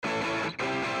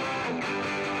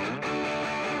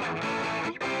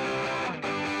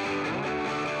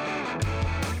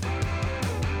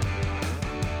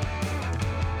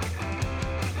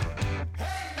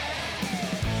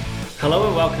Hello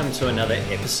and welcome to another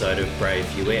episode of Brave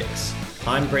UX.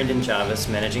 I'm Brendan Jarvis,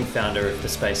 managing founder of The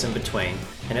Space in Between,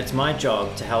 and it's my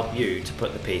job to help you to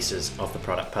put the pieces of the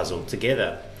product puzzle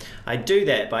together. I do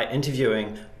that by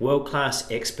interviewing world-class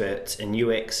experts in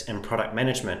UX and product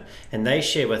management, and they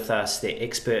share with us their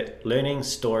expert learning,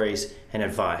 stories, and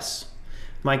advice.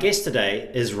 My guest today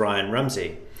is Ryan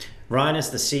Rumsey. Ryan is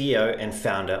the CEO and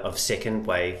founder of Second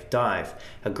Wave Dive,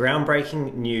 a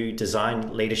groundbreaking new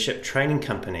design leadership training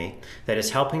company that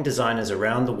is helping designers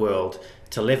around the world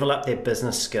to level up their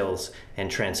business skills and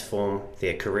transform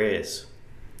their careers.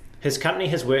 His company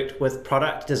has worked with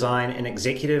product design and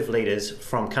executive leaders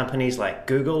from companies like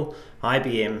Google,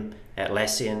 IBM,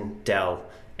 Atlassian, Dell,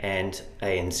 and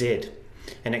ANZ.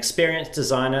 An experienced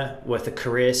designer with a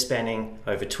career spanning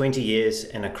over 20 years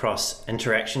and across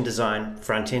interaction design,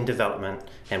 front-end development,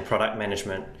 and product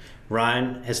management,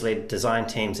 Ryan has led design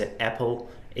teams at Apple,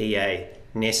 EA,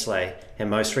 Nestle, and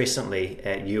most recently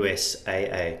at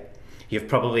USAA. You've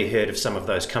probably heard of some of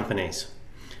those companies.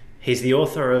 He's the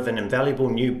author of an invaluable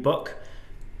new book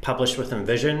published with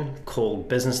Envision called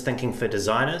Business Thinking for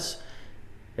Designers.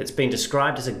 It's been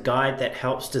described as a guide that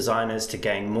helps designers to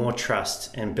gain more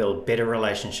trust and build better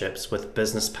relationships with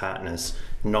business partners,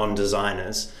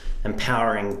 non-designers,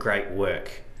 empowering great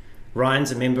work.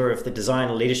 Ryan's a member of the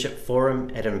Design Leadership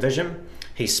Forum at Envision.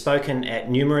 He's spoken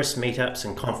at numerous meetups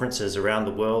and conferences around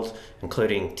the world,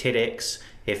 including TEDx,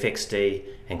 FXD,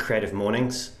 and Creative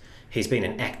Mornings. He's been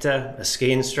an actor, a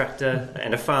ski instructor,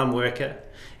 and a farm worker.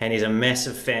 And he's a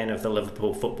massive fan of the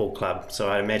Liverpool Football Club, so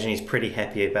I imagine he's pretty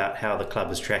happy about how the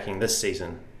club is tracking this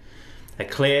season. A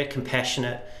clear,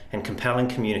 compassionate, and compelling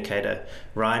communicator,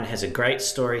 Ryan has a great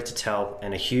story to tell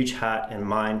and a huge heart and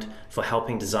mind for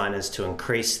helping designers to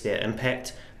increase their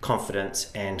impact,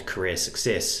 confidence, and career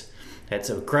success.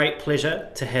 It's a great pleasure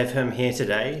to have him here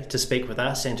today to speak with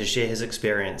us and to share his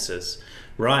experiences.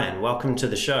 Ryan, welcome to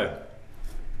the show.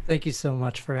 Thank you so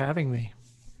much for having me.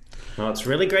 Well, it's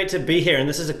really great to be here, and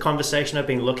this is a conversation I've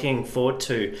been looking forward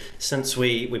to since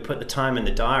we put the time in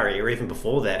the diary, or even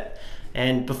before that.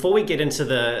 And before we get into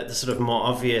the sort of more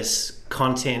obvious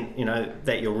content,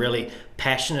 that you're really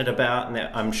passionate about, and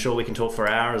that I'm sure we can talk for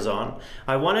hours on,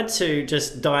 I wanted to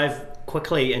just dive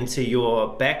quickly into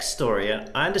your backstory.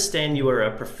 I understand you were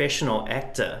a professional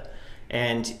actor,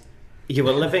 and you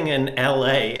were living in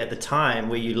LA at the time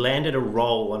where you landed a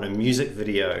role on a music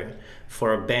video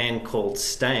for a band called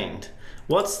Stained.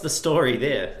 What's the story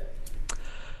there?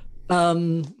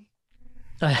 I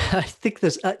think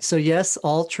this. So yes,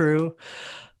 all true.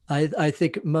 I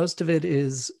think most of it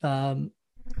is.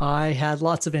 I had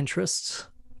lots of interests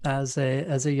as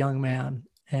a young man,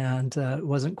 and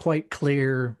wasn't quite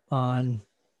clear on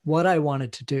what I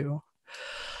wanted to do.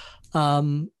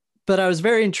 But I was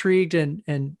very intrigued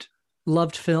and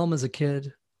loved film as a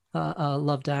kid.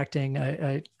 Loved acting.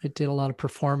 I did a lot of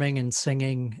performing and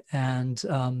singing. And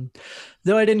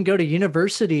though I didn't go to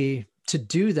university to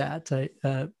do that,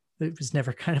 it was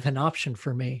never kind of an option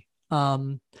for me.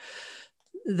 That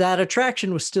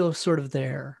attraction was still sort of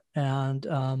there. And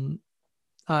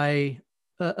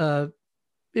it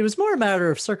was more a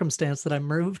matter of circumstance that I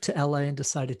moved to LA and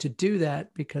decided to do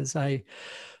that because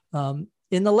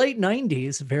in the late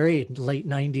 90s, very late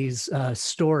 90s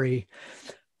story,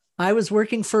 I was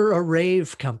working for a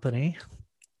rave company,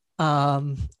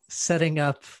 setting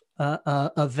up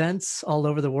events all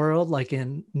over the world, like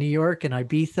in New York and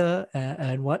Ibiza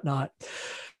and whatnot.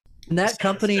 And that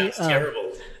company sounds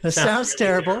terrible. Sounds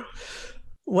terrible.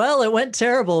 Well, it went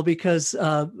terrible because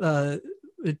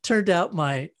it turned out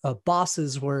my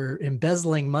bosses were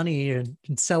embezzling money and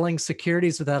selling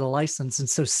securities without a license. And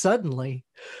so suddenly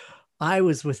I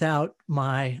was without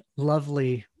my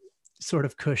lovely sort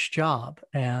of cush job.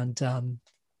 And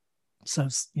so,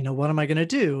 what am I going to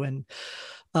do? And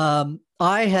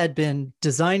I had been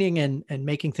designing and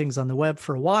making things on the web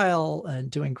for a while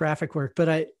and doing graphic work, but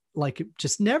I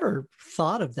just never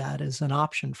thought of that as an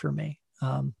option for me.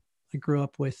 I grew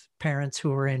up with parents who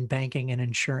were in banking and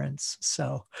insurance.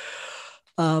 So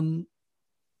I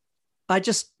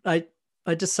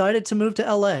decided to move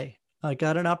to LA. I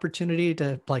got an opportunity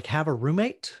to have a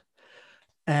roommate.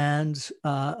 And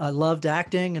I loved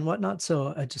acting and whatnot.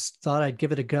 So I just thought I'd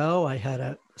give it a go. I had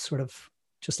a sort of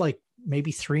just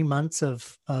maybe 3 months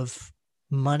of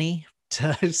money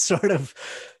to sort of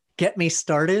get me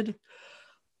started.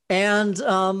 And,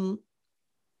 I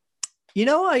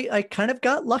kind of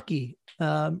got lucky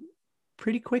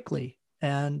pretty quickly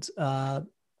and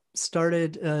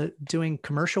started doing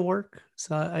commercial work.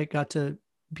 So I got to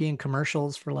be in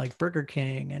commercials for Burger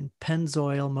King and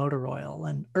Pennzoil Motor Oil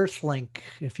and Earthlink,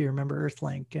 if you remember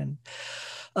Earthlink. And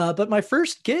but my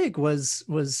first gig was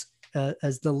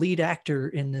as the lead actor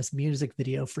in this music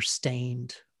video for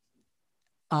Stained.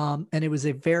 And it was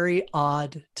a very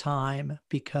odd time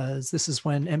because this is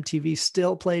when MTV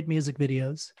still played music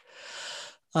videos.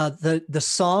 The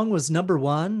song was number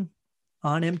one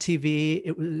on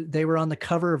MTV. They were on the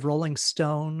cover of Rolling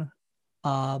Stone.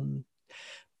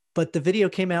 But the video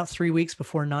came out 3 weeks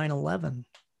before 9/11.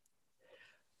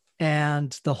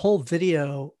 And the whole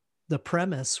video, the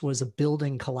premise was a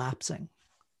building collapsing.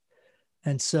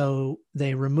 And so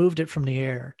they removed it from the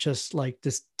air, just like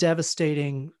this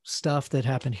devastating stuff that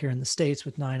happened here in the States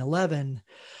with 9/11.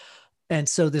 And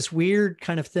so this weird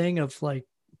kind of thing of like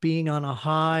being on a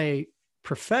high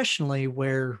professionally,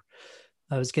 where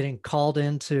I was getting called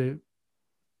in to,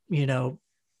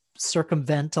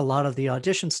 circumvent a lot of the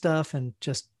audition stuff and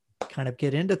just kind of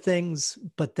get into things,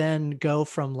 but then go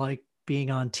from like being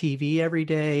on TV every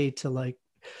day to like,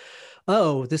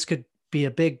 oh, this could be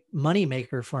a big money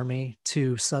maker for me,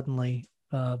 to suddenly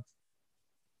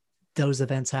those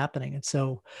events happening. And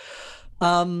so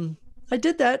I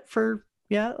did that for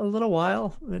a little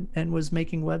while, and was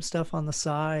making web stuff on the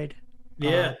side.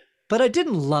 But I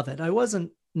didn't love it. I was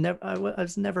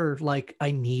never like,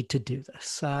 I need to do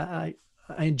this. I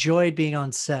enjoyed being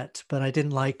on set, but I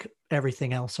didn't like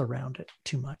everything else around it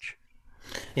too much.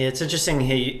 Yeah, it's interesting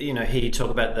here, here you talk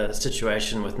about the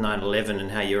situation with 9/11 and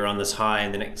how you were on this high,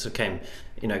 and then it sort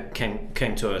of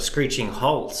came to a screeching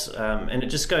halt. And it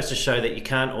just goes to show that you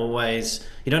don't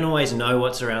always know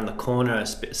what's around the corner,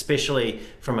 especially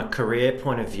from a career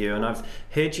point of view. And I've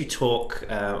heard you talk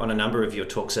on a number of your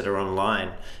talks that are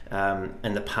online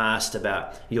in the past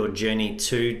about your journey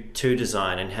to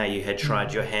design and how you had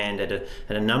tried your hand at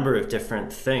a number of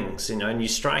different things, and you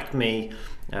strike me.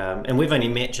 And we've only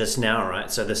met just now, right?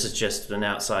 So this is just an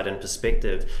outside-in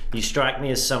perspective. You strike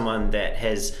me as someone that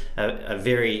has a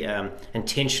very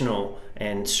intentional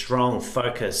and strong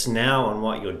focus now on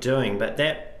what you're doing, but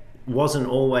that wasn't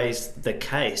always the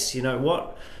case.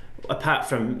 What, apart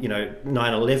from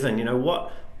 9/11,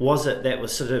 what was it that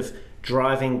was sort of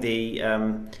driving the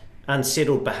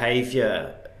unsettled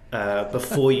behavior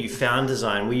before you found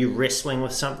design? Were you wrestling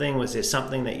with something? Was there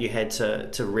something that you had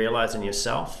to realize in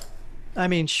yourself? I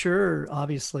mean, sure,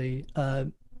 obviously.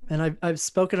 And I've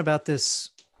spoken about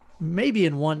this maybe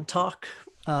in one talk.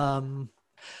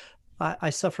 I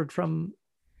suffered from,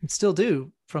 and still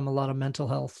do, from a lot of mental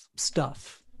health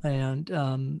stuff. And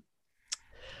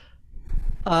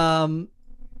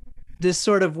this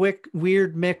sort of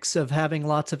weird mix of having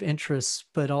lots of interests,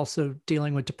 but also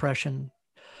dealing with depression,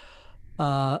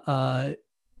 oddly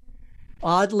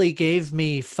gave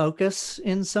me focus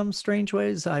in some strange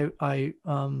ways. I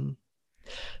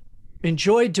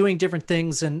enjoyed doing different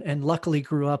things, and luckily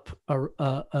grew up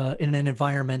in an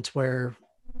environment where,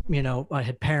 I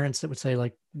had parents that would say,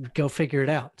 like, go figure it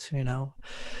out.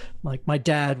 Like my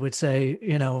dad would say,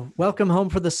 welcome home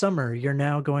for the summer. You're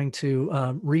now going to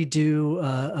redo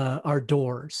our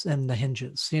doors and the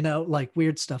hinges, like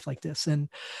weird stuff like this.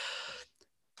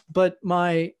 But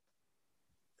my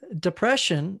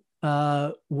depression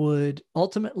would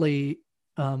ultimately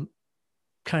kind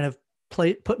of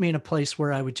put me in a place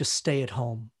where I would just stay at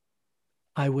home.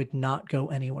 I would not go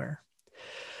anywhere,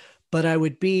 but I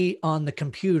would be on the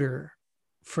computer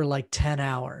for like 10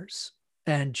 hours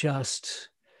and just,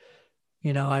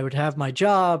 I would have my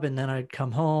job, and then I'd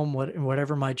come home,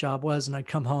 whatever my job was, and I'd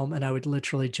come home and I would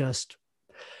literally just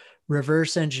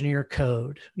reverse engineer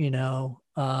code,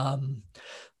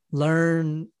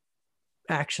 learn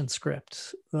action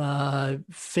script,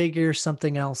 figure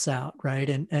something else out, right?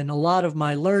 And a lot of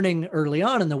my learning early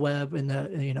on in the web in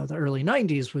the early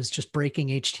 90s was just breaking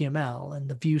HTML and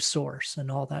the view source and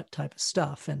all that type of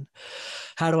stuff. And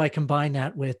how do I combine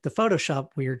that with the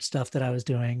Photoshop weird stuff that I was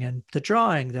doing and the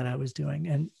drawing that I was doing?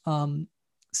 And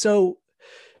so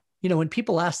when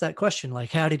people ask that question,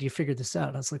 like, how did you figure this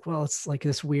out? I was like, well, it's like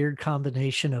this weird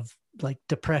combination of like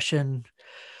depression,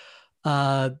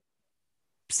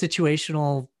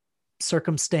 situational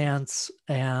circumstance,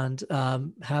 and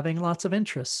having lots of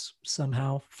interests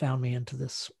somehow found me into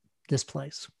this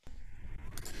place.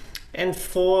 And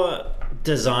for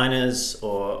designers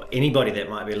or anybody that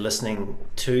might be listening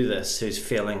to this who's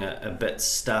feeling a bit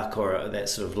stuck, or that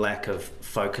sort of lack of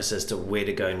focus as to where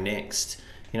to go next,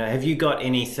 have you got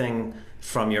anything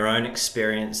from your own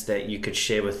experience that you could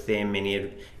share with them?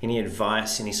 Any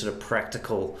advice, any sort of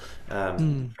practical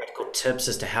tips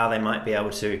as to how they might be able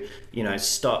to,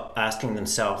 stop asking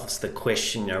themselves the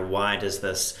question, why does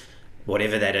this,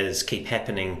 whatever that is, keep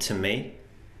happening to me?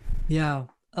 Yeah.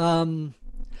 One,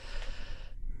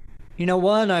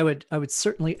 I would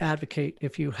certainly advocate,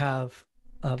 if you have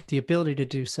the ability to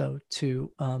do so, to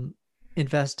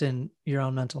invest in your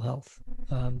own mental health.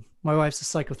 My wife's a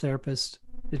psychotherapist.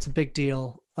 It's a big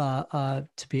deal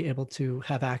to be able to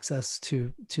have access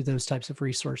to those types of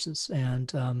resources,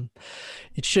 and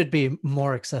it should be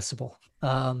more accessible.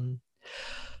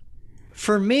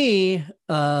 For me,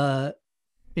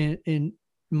 in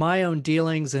my own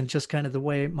dealings and just kind of the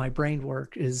way my brain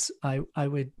work is, I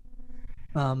would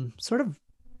sort of,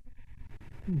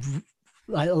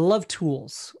 I love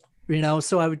tools,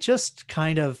 so I would just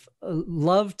kind of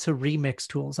love to remix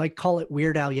tools. I call it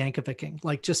Weird Al Yankovicing.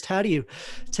 Like, just how do you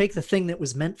take the thing that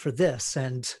was meant for this,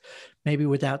 and maybe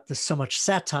without so much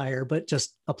satire, but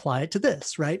just apply it to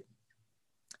this, right?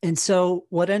 And so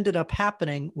what ended up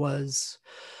happening was,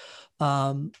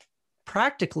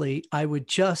 practically, I would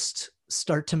just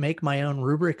start to make my own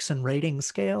rubrics and rating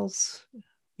scales,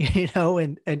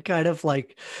 and kind of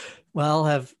like, well,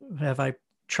 have I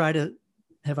tried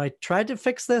to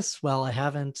fix this? Well, I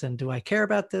haven't. And do I care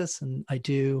about this? And I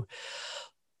do.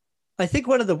 I think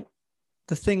one of the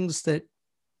things that,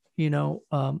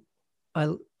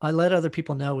 I let other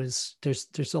people know is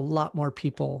there's a lot more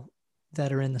people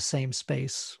that are in the same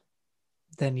space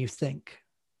than you think.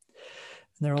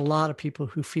 And there are a lot of people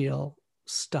who feel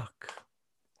stuck,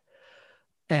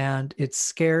 and it's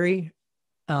scary.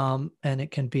 And it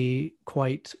can be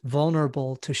quite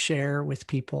vulnerable to share with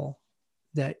people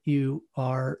that you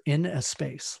are in a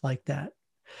space like that.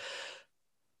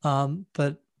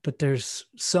 But there's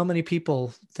so many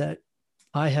people that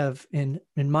I have in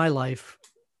my life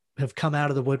have come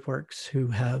out of the woodworks who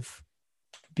have,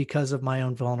 because of my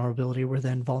own vulnerability, were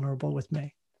then vulnerable with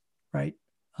me, right?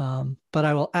 But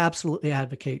I will absolutely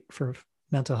advocate for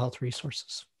mental health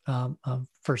resources,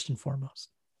 first and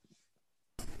foremost.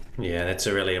 Yeah, that's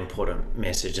a really important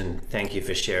message, and thank you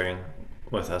for sharing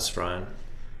with us, Ryan.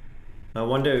 I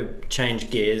want to change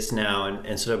gears now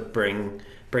and sort of bring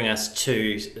us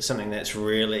to something that's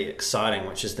really exciting,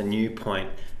 which is the new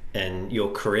point in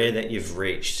your career that you've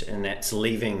reached, and that's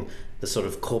leaving the sort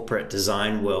of corporate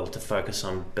design world to focus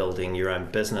on building your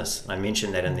own business. I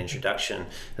mentioned that in the introduction.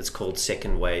 It's called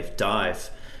Second Wave Dive.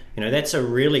 That's a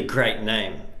really great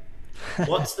name.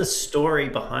 What's the story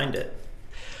behind it?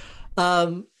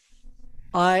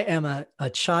 I am a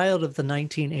child of the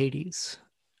 1980s,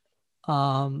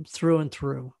 through and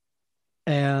through.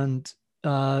 And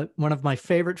one of my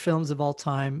favorite films of all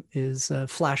time is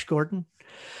Flash Gordon,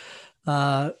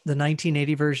 the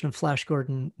 1980 version of Flash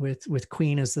Gordon with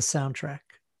Queen as the soundtrack.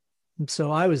 And so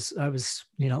I was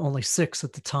only 6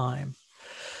 at the time.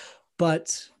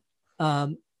 But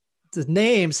the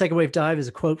name Second Wave Dive is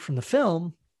a quote from the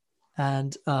film.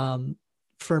 And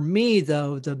for me,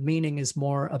 though, the meaning is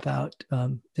more about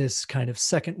this kind of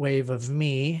second wave of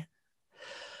me.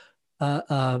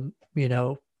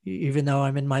 Even though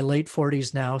I'm in my late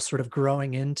 40s now, sort of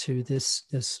growing into this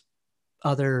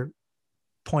other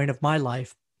point of my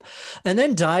life, and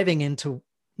then diving into,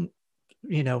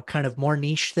 kind of more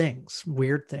niche things,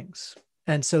 weird things.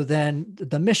 And so then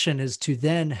the mission is to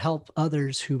then help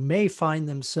others who may find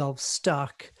themselves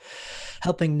stuck,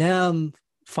 helping them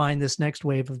find this next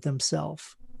wave of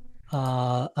themselves.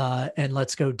 And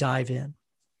let's go dive in.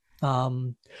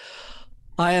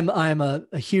 I am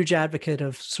a huge advocate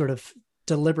of sort of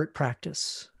deliberate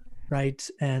practice, right?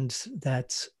 And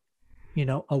that,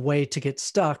 a way to get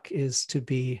stuck is to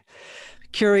be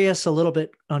curious, a little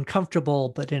bit uncomfortable,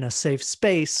 but in a safe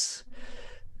space,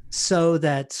 so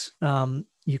that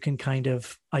you can kind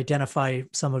of identify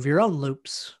some of your own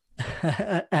loops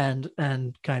and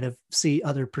kind of see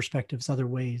other perspectives, other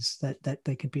ways that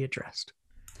they could be addressed.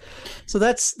 So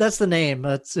that's the name.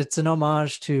 It's an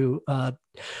homage to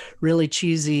really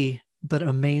cheesy but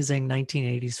amazing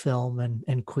 1980s film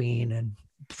and Queen and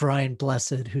Brian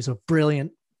Blessed, who's a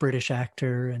brilliant British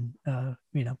actor, and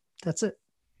that's it.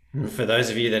 For those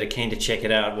of you that are keen to check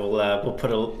it out, we'll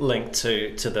put a link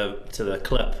to the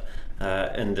clip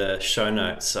in the show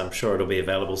notes. I'm sure it'll be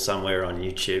available somewhere on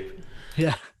YouTube.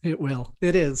 Yeah, it will.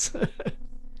 It is.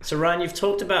 So Ryan, you've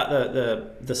talked about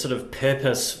the sort of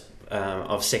purpose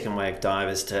of Second Wave Dive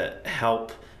is to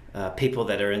help people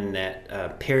that are in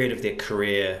that period of their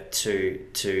career to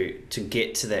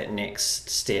get to that next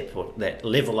step or that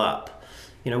level up.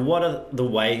 What are the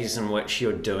ways in which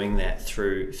you're doing that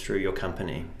through your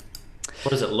company?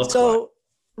 What does it look like?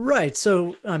 Right.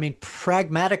 So, I mean,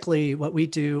 pragmatically, what we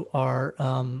do are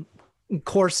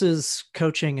courses,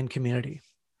 coaching, and community,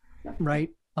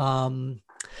 right?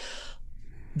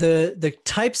 The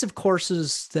types of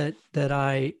courses that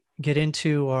I get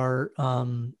into are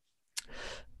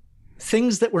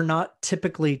things that were not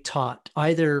typically taught,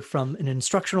 either from an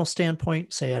instructional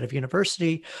standpoint, say out of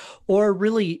university, or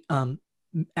really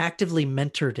actively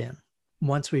mentored in.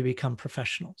 once we become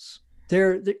professionals.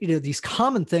 There, these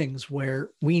common things where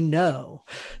we know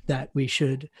that we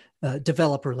should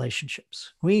develop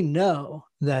relationships. We know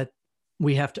that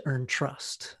we have to earn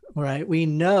trust, right? We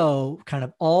know kind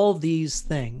of all these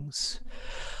things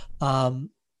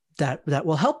that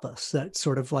will help us, that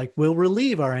sort of like will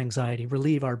relieve our anxiety,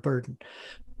 relieve our burden.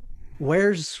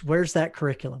 Where's that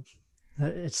curriculum?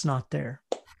 It's not there.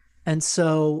 And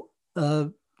so,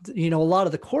 a lot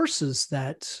of the courses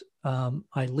that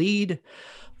I lead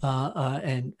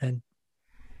and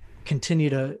continue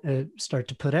to start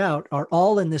to put out are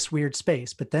all in this weird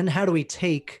space. But then how do we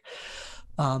take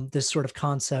this sort of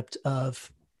concept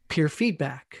of peer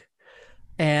feedback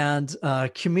and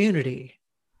community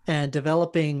and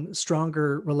developing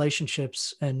stronger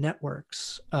relationships and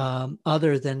networks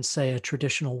other than, say, a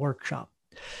traditional workshop?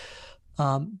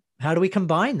 How do we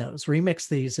combine those, remix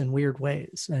these in weird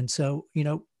ways? And so,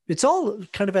 it's all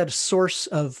kind of at a source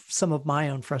of some of my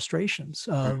own frustrations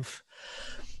of,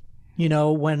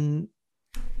 when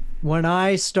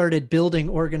I started building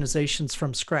organizations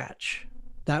from scratch,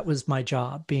 that was my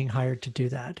job, being hired to do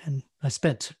that. And I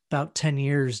spent about 10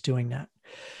 years doing that.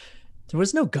 There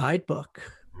was no guidebook.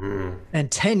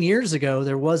 And 10 years ago,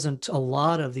 there wasn't a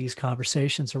lot of these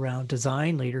conversations around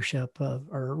design leadership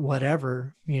or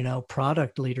whatever,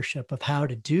 product leadership of how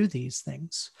to do these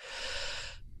things.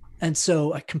 And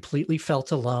so I completely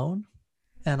felt alone.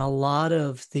 And a lot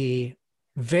of the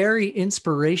very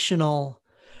inspirational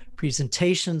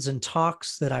presentations and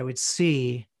talks that I would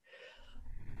see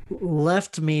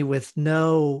left me with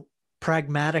no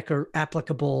pragmatic or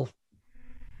applicable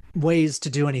ways to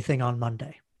do anything on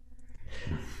Monday.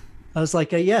 I was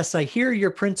like, yes, I hear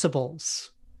your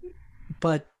principles,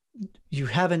 but you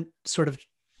haven't sort of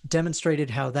demonstrated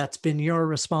how that's been your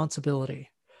responsibility,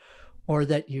 or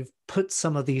that you've put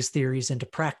some of these theories into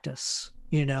practice,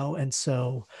 And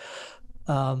so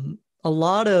a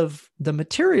lot of the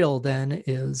material then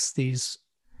is these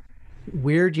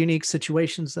weird, unique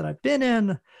situations that I've been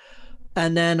in,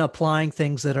 and then applying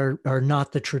things that are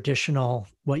not the traditional,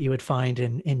 what you would find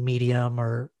in Medium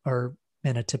or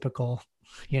in a typical,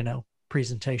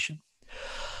 presentation.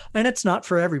 And it's not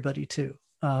for everybody too.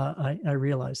 I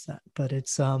realize that, but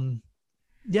it's,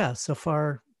 so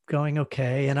far going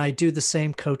okay. And I do the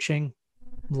same coaching,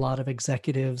 a lot of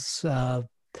executives, as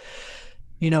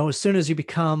soon as you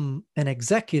become an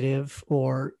executive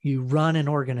or you run an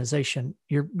organization,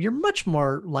 you're much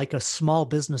more like a small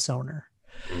business owner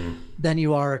than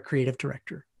you are a creative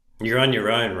director. You're on your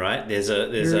own, right?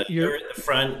 You're at the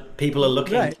front. People are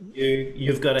looking at you.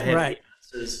 You've got to have the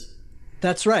answers.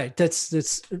 That's right.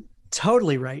 That's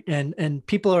totally right. And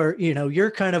people are, you're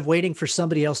kind of waiting for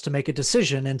somebody else to make a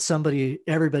decision, and they're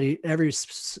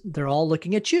all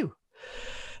looking at you.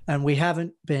 And we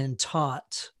haven't been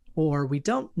taught, or we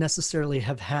don't necessarily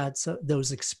have had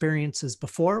those experiences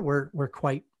before. We're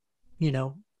quite,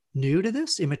 new to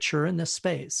this, immature in this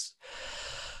space.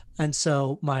 And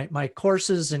so my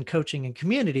courses and coaching and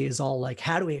community is all like,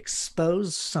 how do we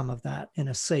expose some of that in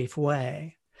a safe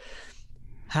way?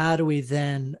 How do we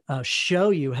then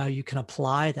show you how you can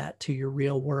apply that to your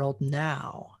real world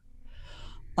now?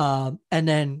 And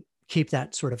then keep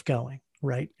that sort of going,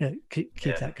 right?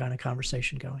 Keep that kind of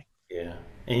conversation going. Yeah.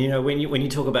 And, when you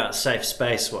talk about safe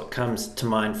space, what comes to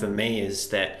mind for me is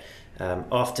that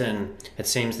often it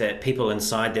seems that people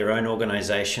inside their own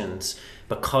organizations,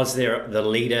 because they're the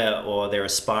leader or they're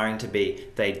aspiring to be,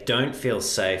 they don't feel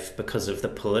safe because of the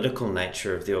political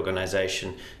nature of the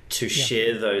organization to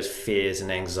share those fears and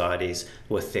anxieties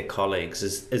with their colleagues.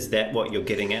 Is that what you're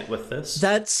getting at with this?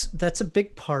 That's a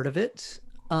big part of it.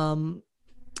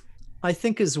 I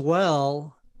think as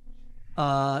well,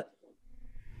 there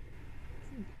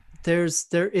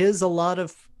is a lot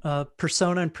of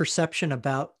persona and perception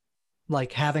about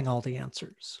like having all the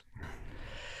answers.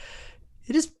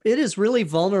 It is really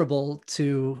vulnerable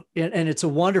to, and it's a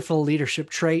wonderful leadership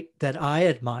trait that I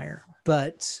admire,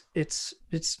 but it's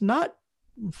not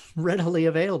readily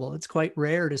available. It's quite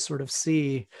rare to sort of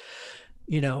see,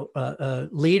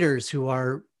 leaders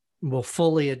who will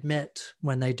fully admit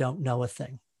when they don't know a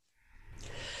thing.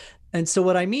 And so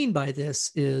what I mean by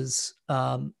this is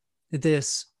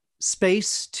this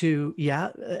space to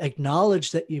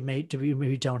acknowledge that you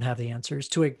maybe don't have the answers,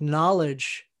 to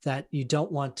acknowledge that you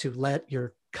don't want to let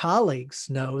your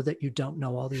colleagues know that you don't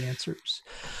know all the answers,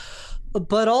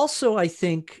 but also I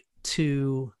think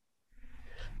to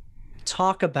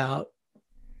talk about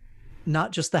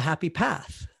not just the happy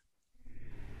path,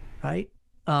 right?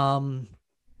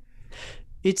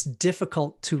 It's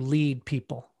difficult to lead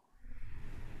people.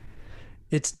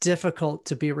 It's difficult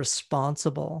to be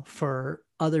responsible for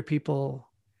other people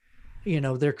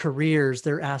their careers,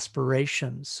 their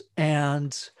aspirations.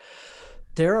 And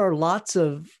there are lots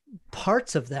of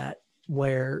parts of that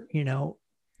where,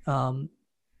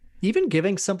 even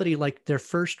giving somebody like their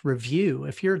first review,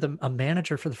 if you're a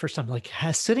manager for the first time, like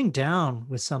sitting down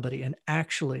with somebody and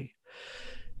actually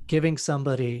giving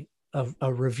somebody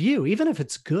a review, even if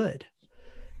it's good,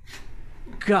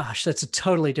 gosh, that's a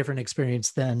totally different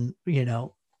experience than,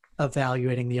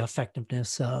 evaluating the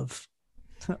effectiveness of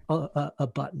a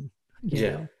button.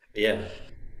 Yeah.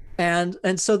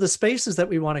 And so the spaces that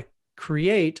we want to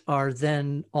create are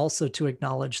then also to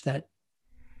acknowledge that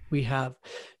we have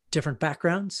different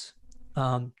backgrounds,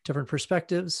 different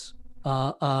perspectives,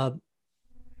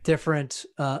 different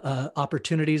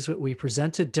opportunities that we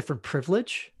presented, different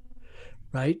privilege,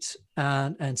 right?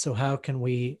 And so how can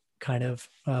we kind of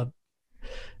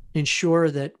ensure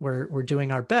that we're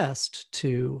doing our best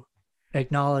to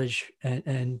acknowledge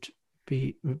and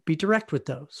be direct with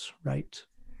those, right?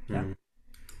 Yeah.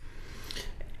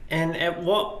 And at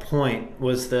what point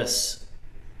was this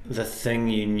the thing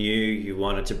you knew you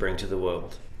wanted to bring to the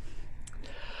world?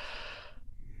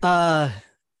 I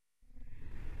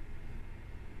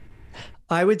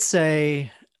would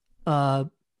say I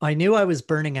knew I was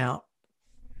burning out.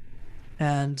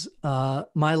 And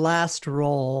my last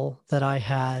role that I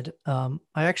had, I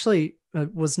actually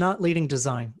was not leading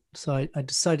design. So I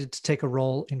decided to take a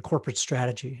role in corporate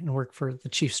strategy and work for the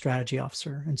chief strategy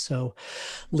officer. And so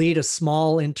lead a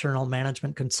small internal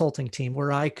management consulting team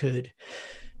where I could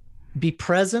be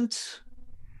present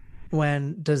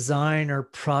when design or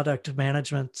product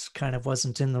management kind of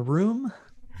wasn't in the room.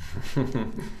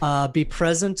 Be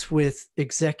present with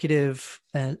executive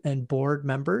and board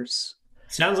members.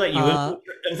 Sounds like you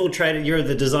infiltrated. You're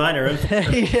the designer.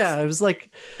 Yeah, it was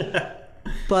like,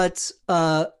 but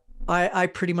I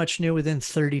pretty much knew within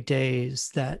 30 days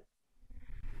that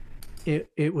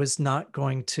it was not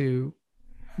going to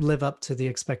live up to the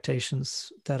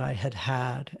expectations that I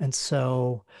had. And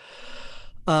so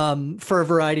for a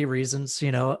variety of reasons,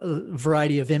 a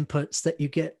variety of inputs that you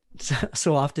get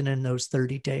so often in those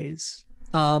 30 days.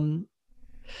 And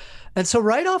so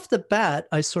right off the bat,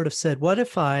 I sort of said,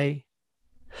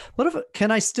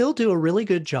 can I still do a really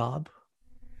good job?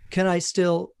 Can I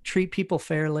still treat people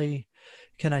fairly?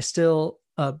 Can I still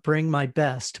bring my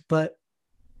best? But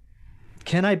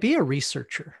can I be a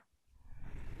researcher?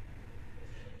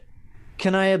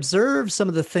 Can I observe some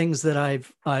of the things that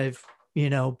I've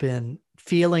been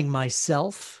feeling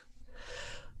myself,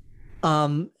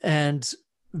 and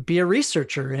be a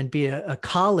researcher and be a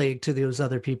colleague to those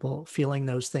other people feeling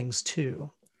those things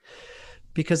too?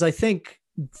 Because I think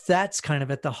that's kind of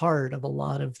at the heart of a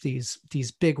lot of these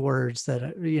big words that,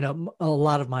 a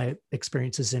lot of my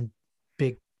experiences in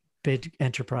big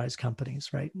enterprise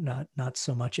companies, right? Not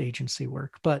so much agency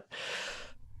work, but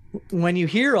when you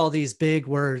hear all these big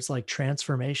words like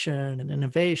transformation and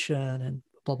innovation and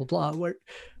blah, blah, blah,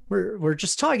 we're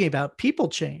just talking about people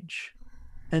change.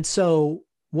 And so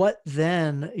what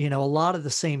then, a lot of the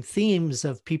same themes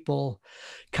of people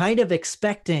kind of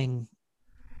expecting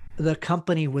the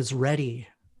company was ready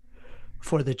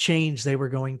for the change they were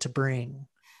going to bring.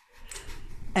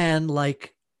 And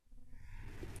like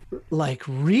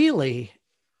really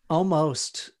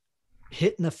almost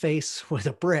hit in the face with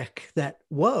a brick that,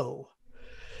 whoa,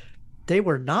 they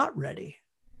were not ready.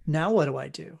 Now what do I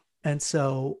do? And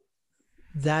so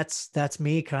that's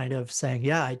me kind of saying,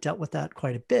 yeah, I dealt with that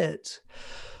quite a bit.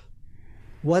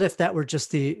 What if that were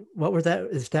just if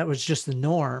that was just the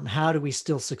norm? How do we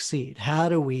still succeed? How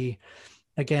do we,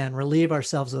 again, relieve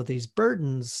ourselves of these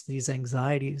burdens, these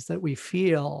anxieties that we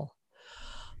feel,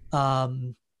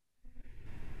 and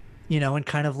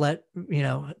kind of let,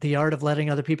 the art of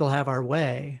letting other people have our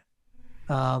way,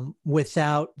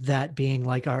 without that being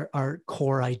like our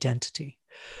core identity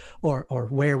or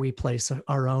where we place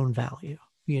our own value,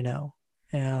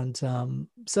 And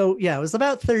so, yeah, it was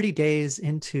about 30 days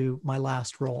into my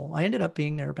last role. I ended up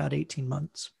being there about 18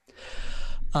 months,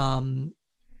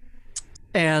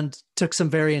 and took some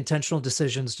very intentional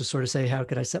decisions to sort of say, how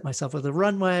could I set myself with a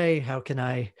runway? How can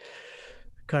I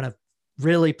kind of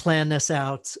really plan this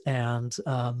out and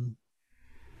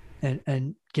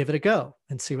give it a go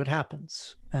and see what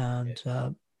happens? And,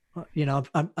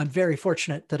 I'm very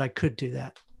fortunate that I could do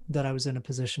that I was in a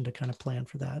position to kind of plan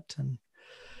for that and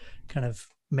kind of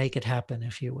make it happen,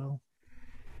 if you will.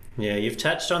 Yeah, you've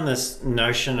touched on this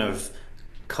notion of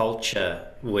culture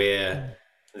where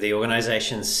the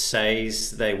organization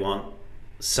says they want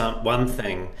one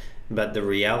thing, but the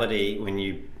reality when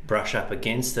you brush up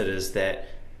against it is that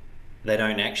they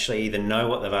don't actually either know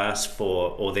what they've asked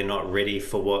for or they're not ready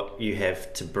for what you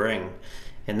have to bring.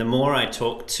 And the more I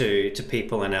talk to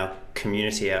people in our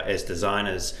community as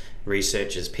designers,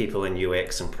 researchers, people in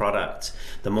UX and product,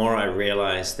 the more I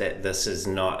realize that this is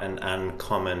not an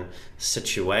uncommon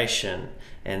situation,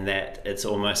 and that it's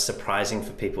almost surprising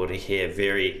for people to hear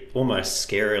very, almost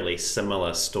scarily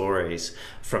similar stories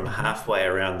from halfway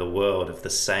around the world of the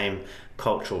same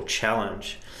cultural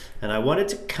challenge. And I wanted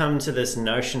to come to this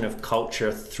notion of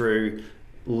culture through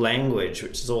language,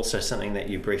 which is also something that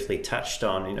you briefly touched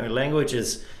on. You know, language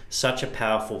is such a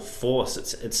powerful force.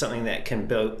 It's something that can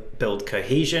build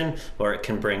cohesion, or it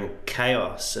can bring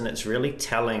chaos, and it's really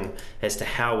telling as to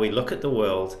how we look at the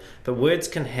world. But words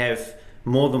can have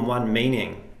more than one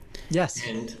meaning. Yes.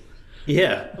 And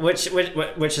yeah, which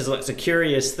is like a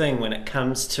curious thing when it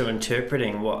comes to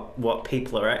interpreting what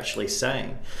people are actually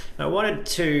saying. And I wanted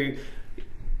to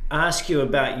ask you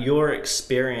about your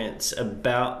experience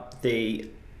about the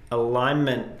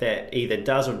alignment that either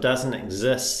does or doesn't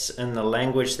exist in the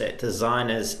language that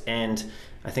designers, and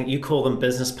I think you call them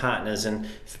business partners, and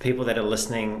for people that are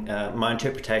listening, my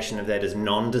interpretation of that is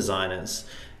non-designers.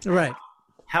 Right.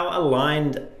 How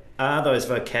aligned are those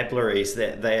vocabularies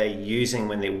that they are using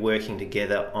when they're working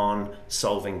together on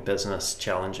solving business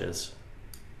challenges?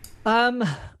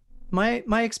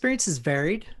 My experience is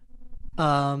varied.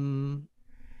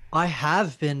 I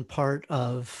have been part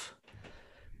of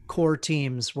core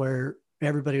teams where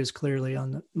everybody was clearly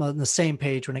on the same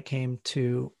page when it came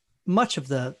to much of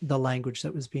the language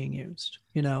that was being used.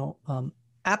 You know,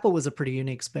 Apple was a pretty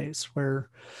unique space where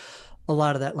a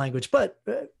lot of that language, but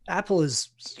Apple is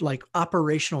like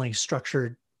operationally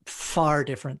structured far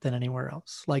different than anywhere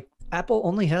else. Like Apple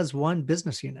only has one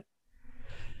business unit.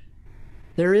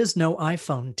 There is no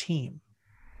iPhone team.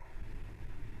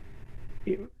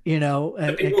 You know,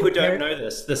 the people who don't know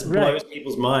this blows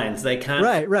people's minds. They can't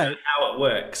figure out how it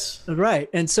works. Right.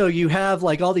 And so you have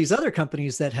like all these other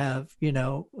companies that have, you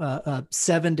know,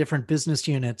 7 different business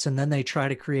units, and then they try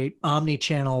to create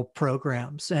omni-channel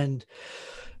programs, and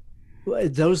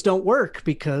those don't work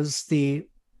because the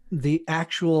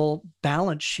actual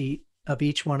balance sheet of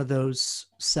each one of those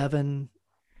 7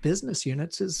 business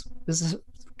units is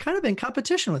kind of in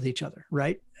competition with each other.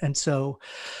 Right. And so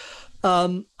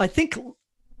I think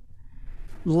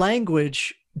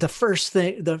language, the first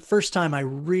time I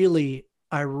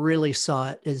really saw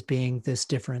it as being this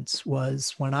difference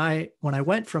was when I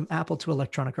went from Apple to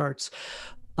Electronic Arts.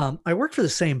 I worked for the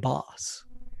same boss.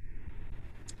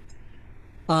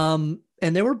 And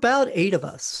there were about 8 of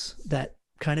us that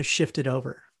kind of shifted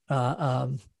over.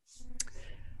 And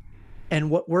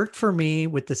what worked for me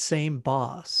with the same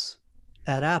boss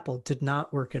at Apple did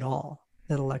not work at all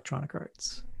at Electronic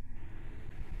Arts.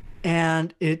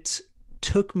 And it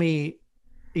took me,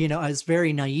 you know, I was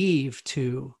very naive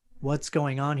to what's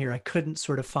going on here. I couldn't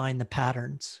sort of find the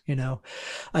patterns, you know.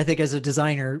 I think as a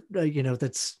designer, you know,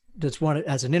 that's one,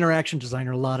 as an interaction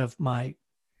designer, a lot of my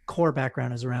core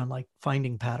background is around like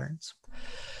finding patterns.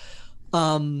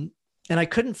 And I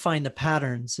couldn't find the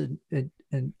patterns.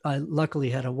 And I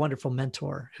luckily had a wonderful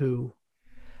mentor who,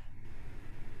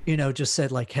 you know, just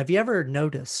said like, have you ever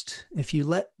noticed if you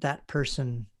let that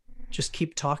person just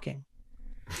keep talking,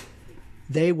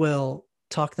 they will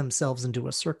talk themselves into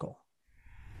a circle.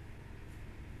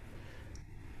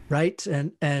 Right.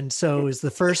 And so is the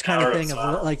first kind of thing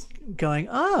of like going,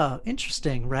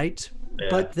 interesting. Right. Yeah.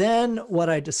 But then what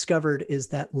I discovered is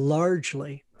that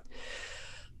largely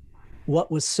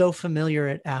what was so familiar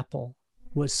at Apple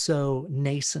was so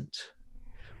nascent,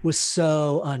 was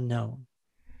so unknown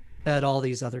at all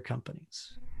these other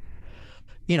companies.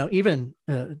 You know, even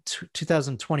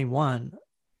 2021,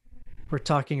 we're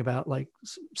talking about like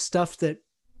stuff that,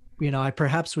 you know, I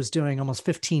perhaps was doing almost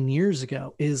 15 years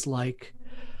ago is like,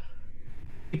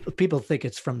 people think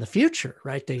it's from the future,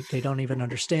 right? They don't even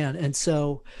understand. And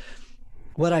so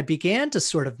what I began to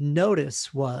sort of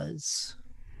notice was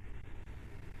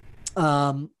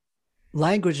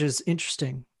language is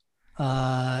interesting.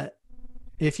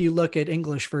 If you look at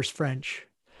English versus French,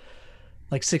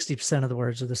 like 60% of the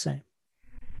words are the same.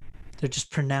 They're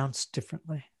just pronounced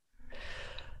differently.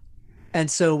 And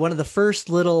so one of the first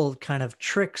little kind of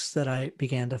tricks that I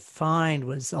began to find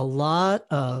was a lot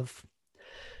of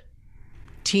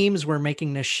teams were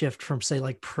making this shift from, say,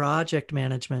 like project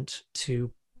management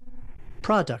to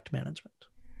product management,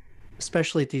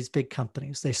 especially at these big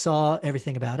companies. They saw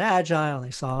everything about agile, and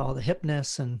they saw all the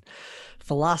hipness and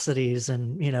velocities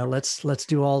and, you know, let's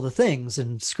do all the things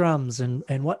and scrums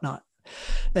and whatnot.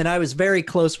 And I was very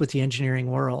close with the engineering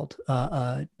world.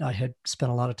 I had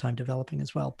spent a lot of time developing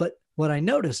as well. But what I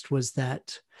noticed was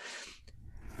that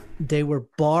they were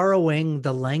borrowing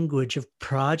the language of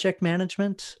project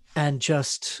management and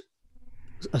just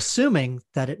assuming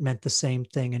that it meant the same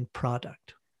thing in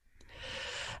product.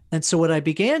 And so what I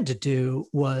began to do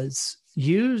was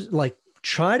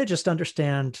try to just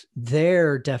understand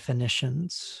their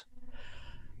definitions,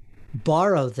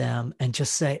 borrow them, and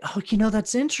just say, oh,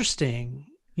 that's interesting.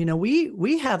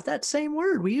 We have that same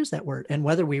word. We use that word. And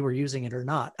whether we were using it or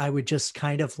not, I would just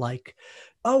kind of like,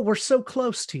 oh, we're so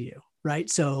close to you, right?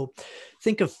 So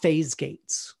think of phase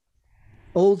gates,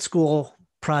 old school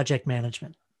project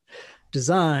management,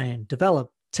 design,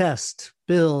 develop, test,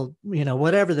 build,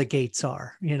 whatever the gates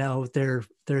are, they're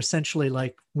essentially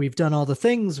like, we've done all the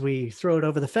things, we throw it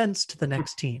over the fence to the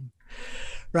next team,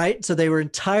 right? So they were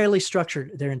entirely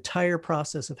structured. Their entire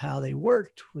process of how they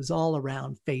worked was all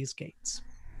around phase gates.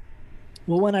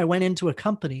 Well, when I went into a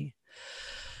company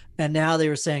and now they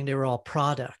were saying they were all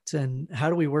product and how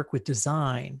do we work with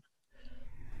design?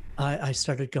 I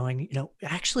started going,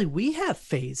 actually we have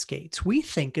phase gates. We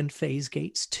think in phase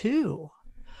gates too.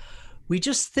 We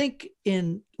just think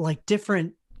in like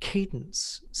different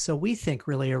cadence. So we think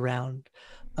really around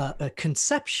a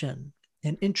conception,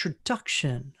 an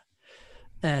introduction,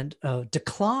 and a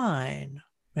decline,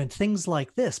 and things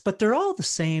like this. But they're all the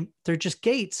same. They're just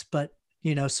gates. But,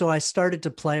 so I started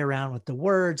to play around with the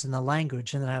words and the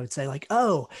language. And then I would say like,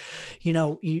 oh,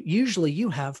 usually you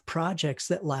have projects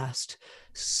that last,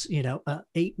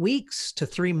 8 weeks to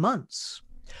 3 months.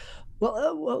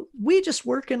 Well, we just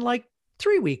work in like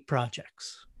 3-week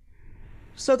projects.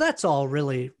 So that's all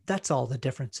the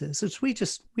difference is we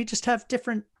just have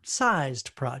different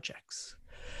sized projects.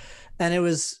 And it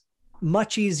was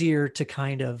much easier to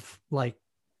kind of like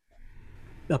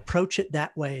approach it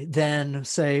that way than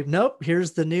say, nope,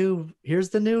 here's the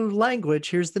new language,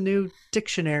 here's the new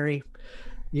dictionary,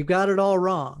 you got it all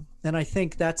wrong. And I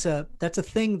think that's a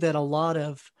thing that a lot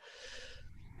of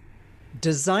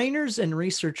designers and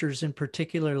researchers in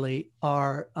particularly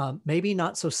are maybe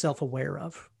not so self-aware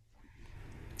of.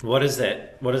 What is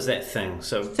that thing?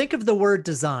 So think of the word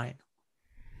design.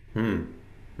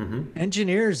 Mm-hmm.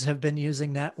 Engineers have been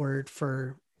using that word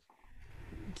for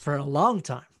a long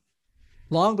time,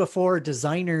 long before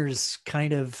designers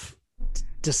kind of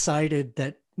decided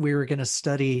that we were going to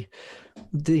study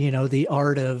the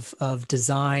art of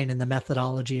design and the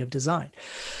methodology of design.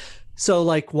 So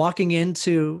like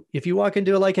if you walk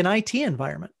into like an IT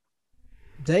environment,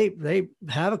 they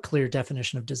have a clear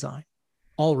definition of design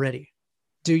already.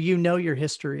 Do you know your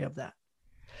history of that?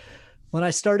 When I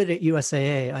started at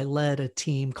USAA, I led a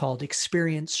team called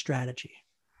Experience Strategy.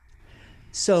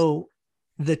 So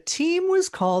the team was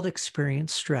called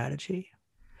Experience Strategy.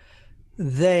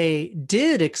 They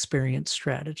did experience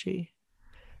strategy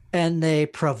and they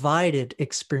provided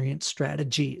experience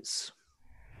strategies.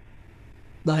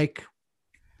 Like,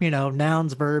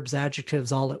 nouns, verbs,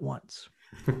 adjectives all at once.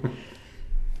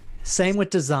 Same with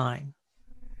design.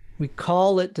 We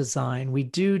call it design. We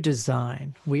do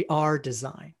design. We are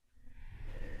design.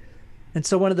 And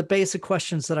so one of the basic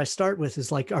questions that I start with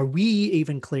is like, are we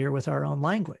even clear with our own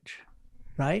language?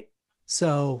 Right?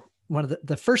 So one of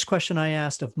the first question I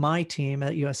asked of my team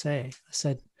at USA, I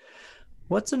said,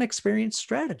 what's an experience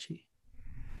strategy?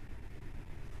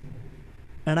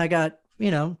 And I got,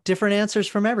 different answers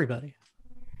from everybody.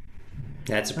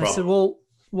 That's a problem. I said,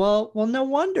 well, no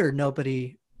wonder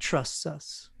nobody trusts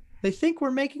us. They think we're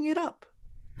making it up.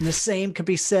 And the same could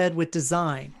be said with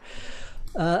design.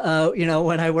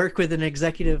 When I work with an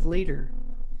executive leader,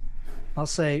 I'll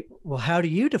say, well, how do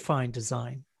you define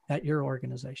design at your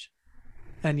organization?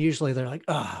 And usually they're like,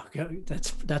 oh,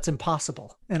 that's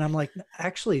impossible. And I'm like,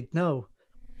 actually, no,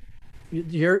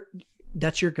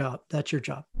 that's your job. That's your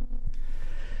job.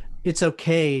 It's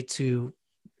okay to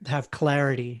have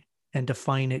clarity and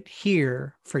define it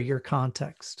here for your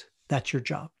context. That's your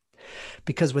job.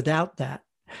 Because without that,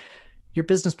 your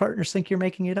business partners think you're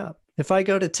making it up. If I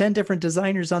go to 10 different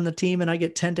designers on the team and I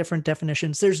get 10 different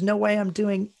definitions, there's no way I'm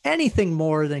doing anything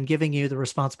more than giving you the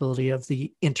responsibility of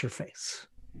the interface.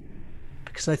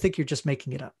 Because I think you're just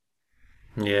making it up.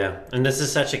 Yeah. And this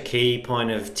is such a key point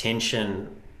of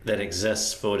tension that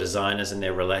exists for designers and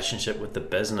their relationship with the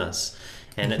business.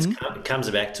 And it comes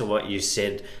back to what you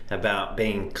said about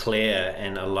being clear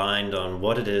and aligned on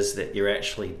what it is that you're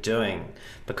actually doing,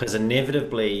 because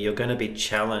inevitably you're going to be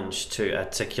challenged to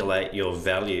articulate your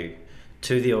value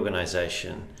to the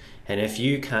organization. And if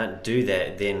you can't do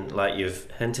that, then like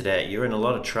you've hinted at, you're in a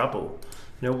lot of trouble.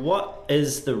 What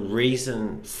is the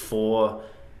reason for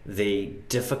the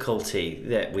difficulty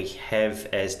that we have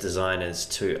as designers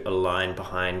to align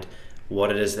behind what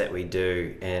it is that we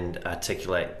do and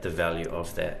articulate the value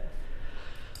of that?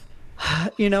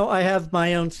 I have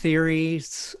my own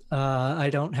theories. I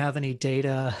don't have any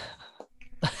data.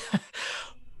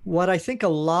 what I think a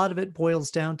lot of it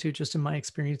boils down to, just in my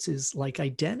experience, is like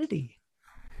identity.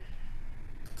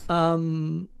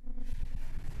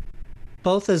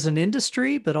 Both as an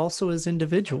industry, but also as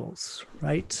individuals,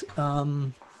 right?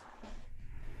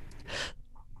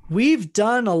 We've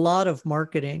done a lot of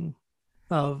marketing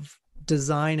of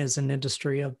design as an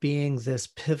industry, of being this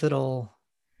pivotal,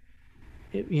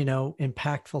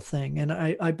 impactful thing. And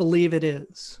I believe it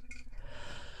is.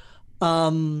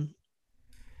 And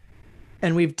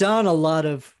we've done a lot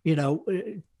of,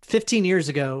 15 years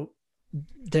ago,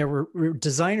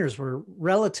 designers were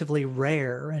relatively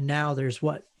rare. And now there's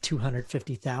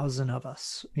 250,000 of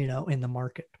us, in the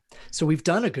market. So we've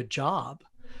done a good job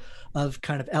of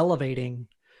kind of elevating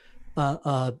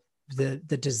the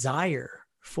desire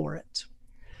for it.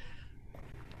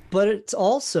 But it's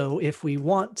also, if we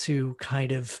want to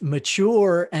kind of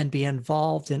mature and be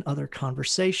involved in other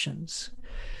conversations,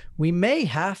 we may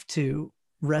have to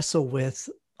wrestle with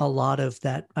a lot of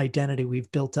that identity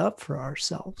we've built up for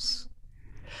ourselves.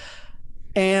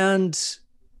 And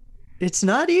it's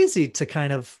not easy to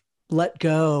kind of let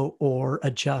go or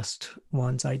adjust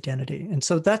one's identity. And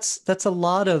so that's a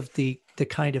lot of the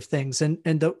kind of things. And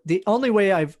the only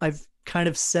way I've kind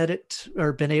of said it,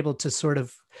 or been able to sort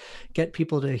of get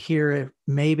people to hear it,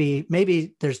 maybe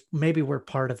we're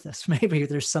part of this, maybe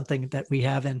there's something that we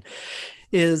have in,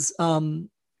 is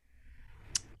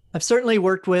I've certainly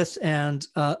worked with and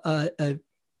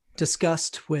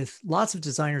discussed with lots of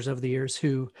designers over the years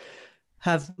who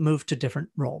have moved to different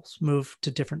roles, moved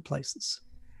to different places.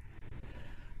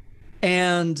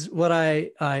 And what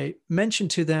I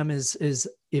mentioned to them is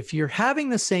if you're having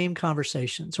the same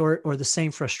conversations or the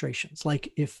same frustrations,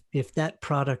 like if that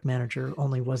product manager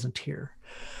only wasn't here,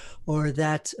 or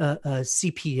that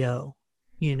CPO,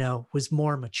 was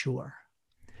more mature,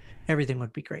 everything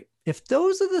would be great. If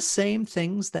those are the same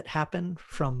things that happen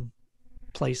from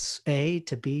place A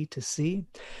to B to C,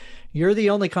 you're the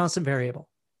only constant variable.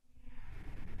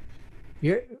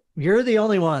 You're the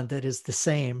only one that is the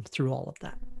same through all of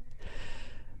that.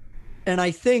 And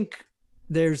I think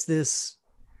there's this,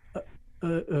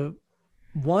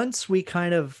 once we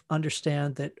kind of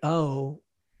understand that,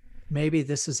 maybe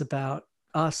this is about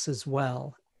us as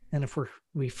well. And if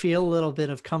we feel a little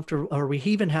bit of comfort, or we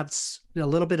even have a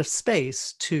little bit of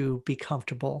space to be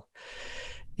comfortable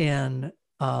in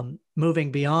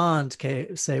moving beyond,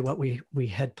 say, what we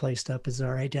had placed up as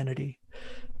our identity,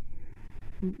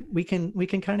 we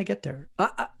can kind of get there.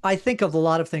 I think of a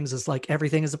lot of things as like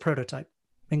everything is a prototype,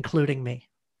 including me.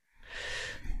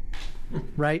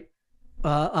 Right?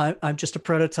 I'm just a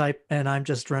prototype, and I'm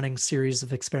just running a series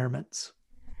of experiments.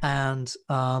 And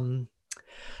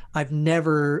I've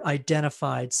never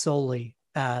identified solely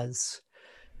as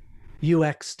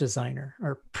UX designer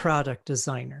or product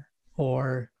designer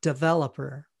or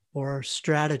developer or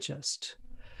strategist.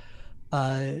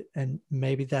 And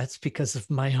maybe that's because of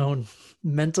my own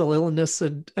mental illness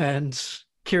and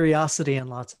curiosity and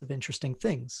lots of interesting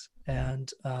things.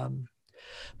 And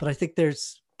but I think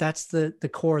that's the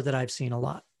core that I've seen a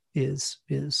lot is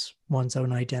one's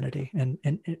own identity, and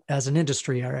as an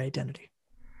industry, our identity.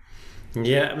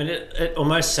 Yeah, I mean, it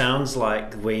almost sounds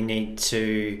like we need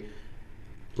to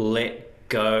let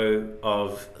go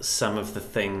of some of the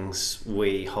things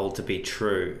we hold to be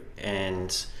true.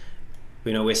 And,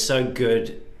 we're so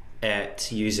good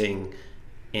at using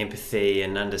empathy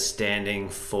and understanding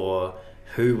for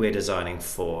who we're designing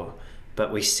for,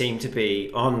 but we seem to be,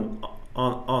 on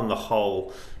the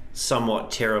whole,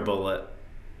 somewhat terrible at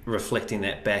reflecting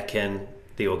that back in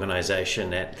the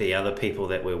organization at the other people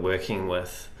that we're working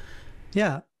with.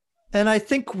 Yeah. And I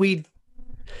think we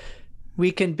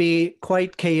can be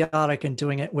quite chaotic in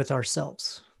doing it with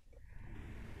ourselves.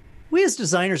 We as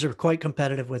designers are quite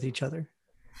competitive with each other.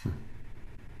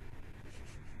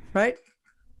 Right?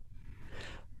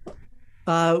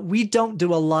 We don't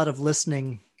do a lot of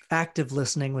active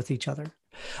listening with each other.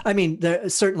 I mean,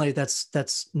 certainly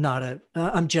that's not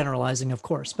I'm generalizing, of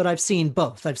course, but I've seen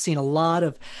both. I've seen a lot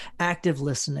of active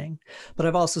listening, but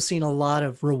I've also seen a lot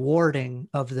of rewarding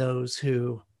of those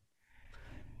who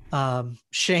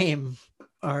shame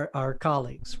our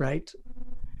colleagues, right?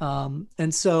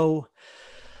 And so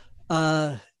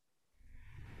that's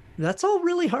all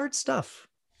really hard stuff.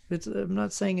 I'm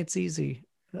not saying it's easy.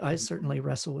 I certainly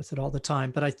wrestle with it all the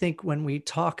time. But I think when we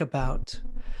talk about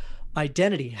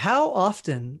identity, how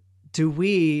often do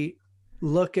we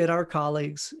look at our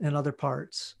colleagues in other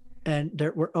parts and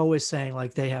we're always saying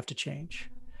like they have to change,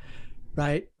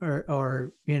 right?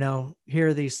 Or here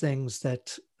are these things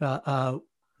that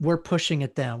we're pushing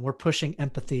at them. We're pushing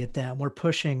empathy at them. We're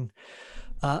pushing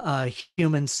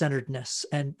human-centeredness.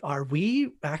 And are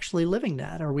we actually living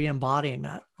that? Are we embodying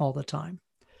that all the time?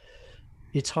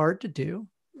 It's hard to do.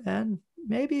 And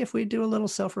maybe if we do a little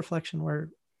self-reflection,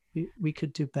 we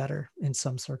could do better in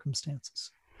some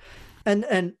circumstances.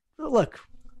 And look,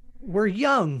 we're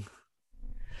young.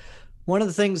 One of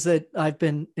the things that I've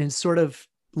been in sort of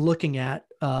looking at,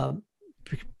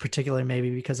 particularly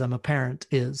maybe because I'm a parent,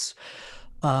 is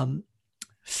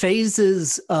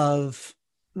phases of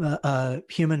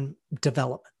human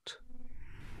development.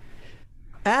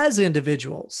 As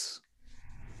individuals,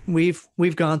 we've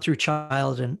gone through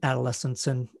child and adolescence,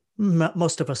 and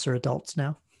most of us are adults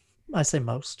now. I say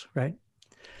most, right?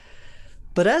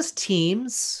 But as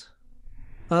teams,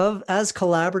 as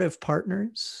collaborative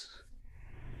partners,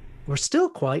 we're still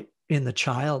quite in the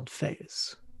child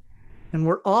phase. And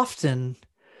we're often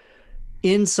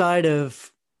inside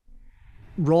of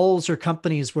roles or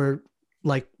companies where,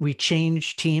 like, we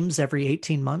change teams every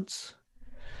 18 months.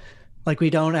 Like, we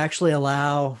don't actually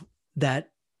allow that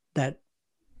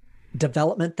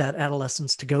development, that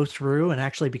adolescence, to go through and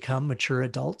actually become mature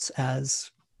adults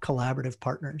as collaborative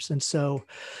partners. And so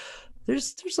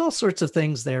there's all sorts of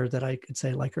things there that I could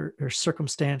say, like, are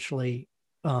circumstantially,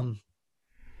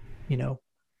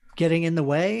 getting in the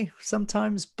way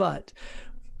sometimes, but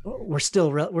we're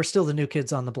still the new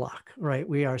kids on the block, right?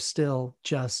 We are still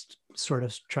just sort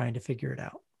of trying to figure it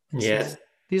out. And Yes. so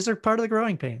these are part of the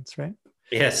growing pains, right?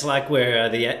 Yeah, it's like we're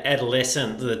the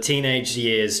adolescent, the teenage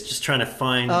years, just trying to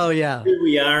find Oh yeah, who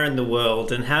we are in the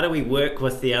world and how do we work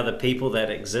with the other people that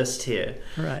exist here.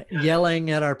 right.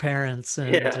 Yelling at our parents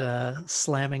and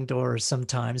slamming doors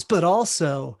sometimes, but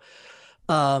also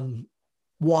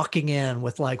walking in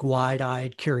with like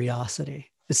wide-eyed curiosity.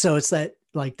 So it's that,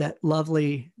 like, that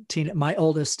lovely teen. My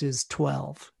oldest is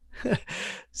 12.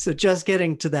 So just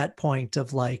getting to that point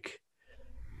of like,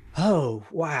 oh,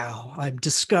 wow, I'm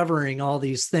discovering all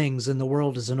these things and the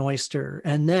world is an oyster.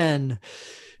 And then,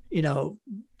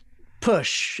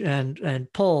 push and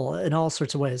pull in all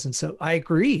sorts of ways. And so I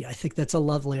agree. I think that's a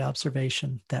lovely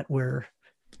observation, that we're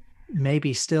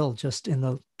maybe still just in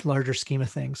the larger scheme of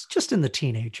things, just in the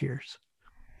teenage years.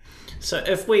 So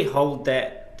if we hold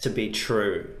that to be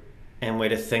true and we're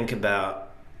to think about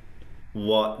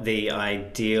what the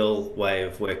ideal way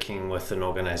of working with an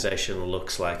organization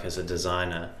looks like as a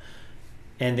designer,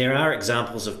 and there are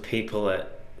examples of people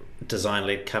at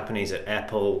design-led companies at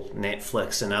Apple,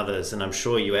 Netflix, and others, and I'm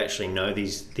sure you actually know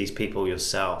these people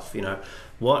yourself.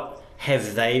 What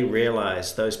have they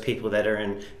realized, those people that are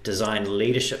in design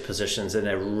leadership positions and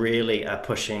they really are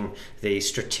pushing the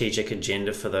strategic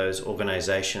agenda for those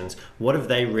organizations? What have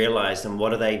they realized, and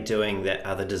what are they doing that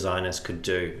other designers could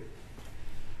do?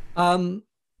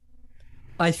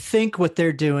 I think what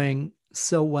they're doing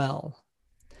so well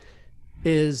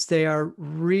is they are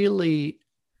really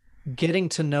getting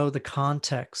to know the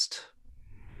context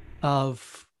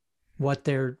of what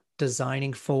they're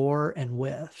designing for and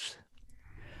with.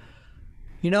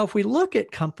 If we look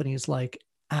at companies like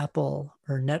Apple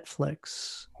or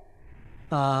Netflix,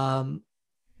 Airbnb,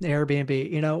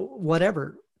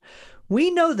 whatever,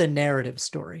 we know the narrative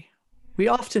story. We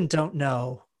often don't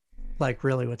know, like,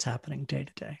 really what's happening day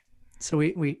to day. So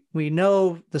we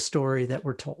know the story that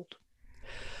we're told.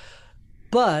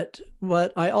 But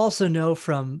what I also know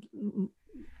from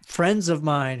friends of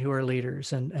mine who are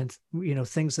leaders and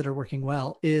things that are working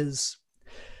well is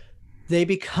they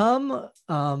become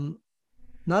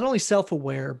not only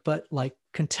self-aware, but like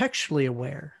contextually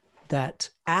aware that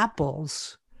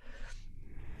Apple's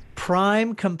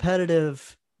prime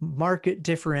competitive market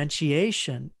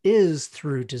differentiation is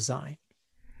through design.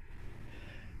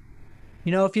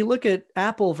 If you look at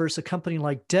Apple versus a company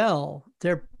like Dell,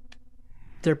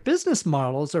 their business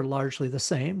models are largely the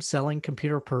same, selling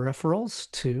computer peripherals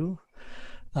to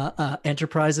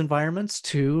enterprise environments,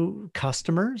 to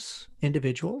customers,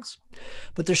 individuals,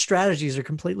 but their strategies are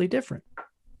completely different.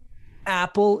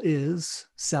 Apple is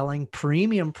selling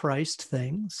premium priced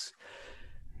things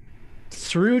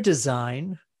through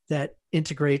design that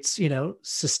integrates,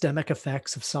 systemic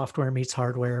effects of software meets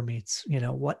hardware meets,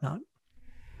 whatnot.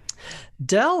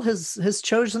 Dell has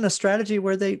chosen a strategy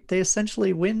where they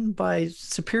essentially win by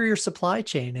superior supply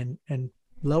chain and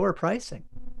lower pricing.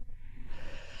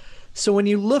 So when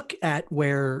you look at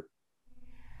where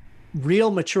real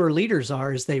mature leaders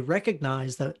are, is they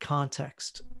recognize that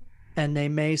context, and they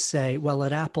may say, well,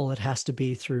 at Apple, it has to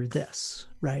be through this,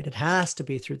 right? It has to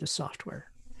be through the software,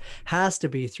 has to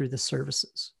be through the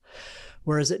services.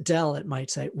 Whereas at Dell, it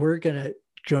might say, we're going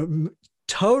to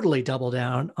totally double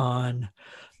down on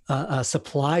a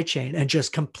supply chain and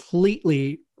just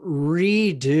completely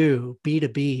redo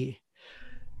B2B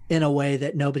in a way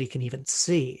that nobody can even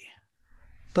see.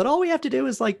 But all we have to do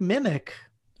is like mimic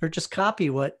or just copy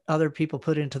what other people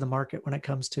put into the market when it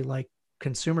comes to like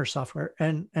consumer software,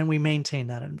 and we maintain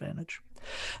that advantage.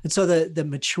 And so the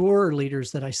mature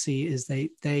leaders that I see is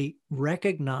they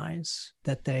recognize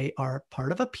that they are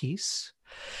part of a piece,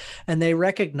 and they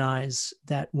recognize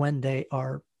that when they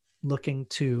are looking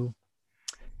to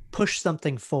push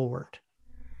something forward,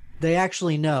 they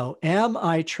actually know, am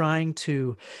I trying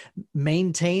to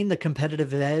maintain the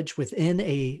competitive edge within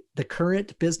the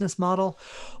current business model,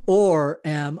 or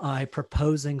am I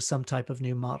proposing some type of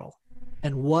new model?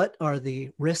 And what are the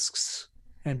risks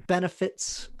and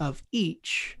benefits of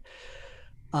each?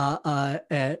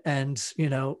 And, you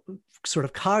know, sort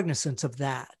of cognizance of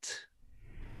that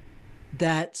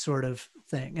sort of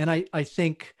thing. And I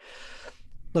think,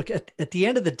 look, at the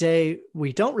end of the day,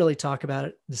 we don't really talk about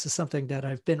it. This is something that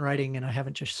I've been writing and I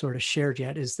haven't just sort of shared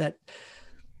yet, is that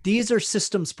these are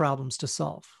systems problems to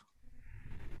solve.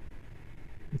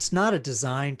 It's not a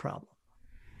design problem.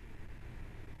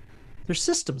 They're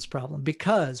systems problem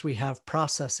because we have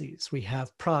processes, we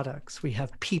have products, we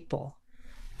have people,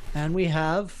 and we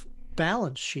have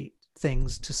balance sheet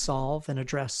things to solve and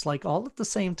address, like all at the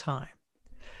same time.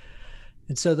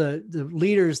 And so the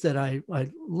leaders that I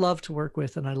love to work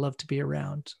with and I love to be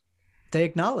around, they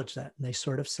acknowledge that, and they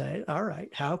sort of say, all right,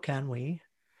 how can we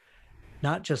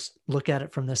not just look at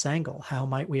it from this angle? How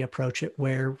might we approach it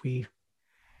where we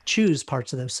choose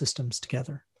parts of those systems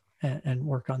together and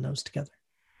work on those together?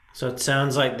 So it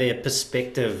sounds like their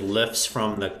perspective lifts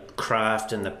from the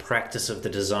craft and the practice of the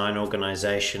design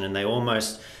organization, and they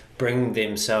almost bring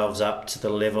themselves up to the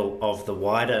level of the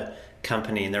wider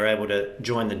company, and they're able to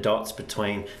join the dots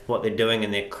between what they're doing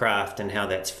in their craft and how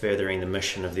that's furthering the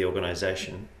mission of the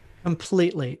organization.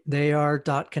 Completely. They are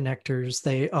dot connectors.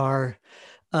 They are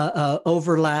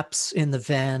overlaps in the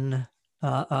Venn.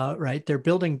 Right. They're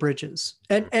building bridges.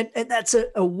 And that's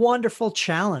a wonderful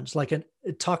challenge, like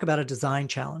talk about a design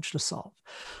challenge to solve.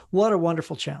 What a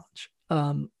wonderful challenge.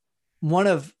 I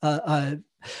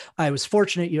was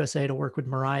fortunate at USA to work with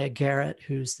Mariah Garrett,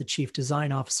 who's the chief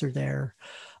design officer there.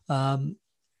 And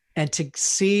to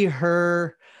see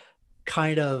her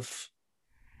kind of,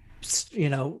 you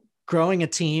know, growing a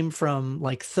team from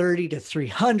like 30 to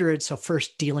 300. So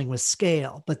first dealing with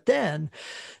scale, but then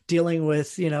dealing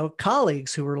with, you know,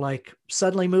 colleagues who were like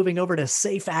suddenly moving over to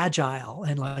safe agile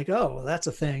and like, oh, that's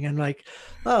a thing. And like,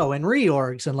 oh, and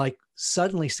reorgs, and like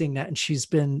suddenly seeing that. And she's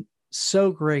been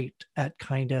so great at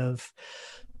kind of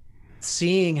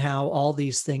seeing how all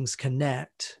these things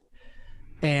connect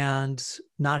and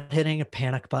not hitting a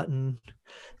panic button,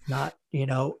 not, you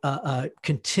know,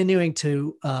 continuing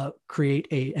to create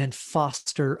and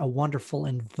foster a wonderful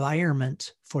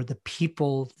environment for the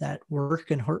people that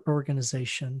work in her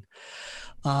organization,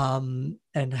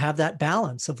 and have that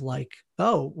balance of like,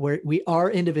 oh, we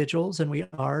are individuals and we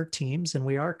are teams and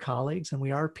we are colleagues and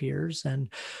we are peers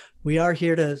and we are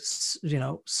here to, you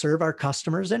know, serve our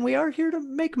customers, and we are here to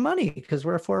make money because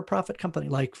we're a for-profit company.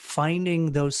 Like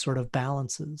finding those sort of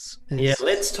balances. Yeah,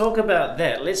 let's talk about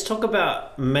that. Let's talk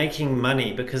about making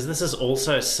money, because this is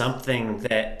also something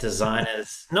that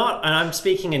designers, not, and I'm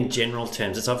speaking in general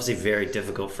terms, it's obviously very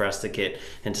difficult for us to get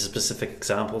into specific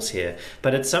examples here,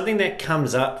 but it's something that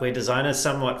comes up where designers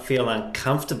somewhat feel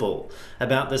uncomfortable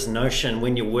about this notion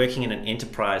when you're working in an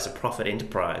enterprise, a profit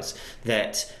enterprise,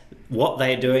 that what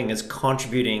they're doing is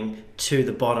contributing to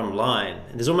the bottom line.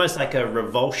 And there's almost like a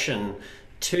revulsion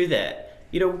to that.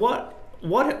 You know,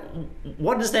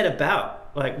 what is that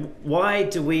about? Like, why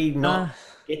do we not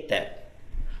get that?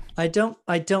 I don't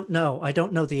know. I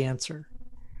don't know the answer.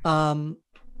 But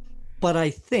I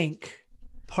think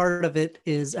part of it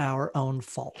is our own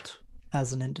fault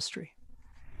as an industry.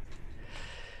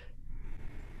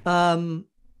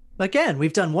 Again,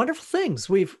 we've done wonderful things.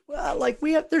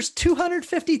 There's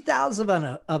 250,000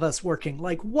 of us working.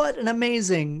 Like, what an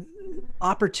amazing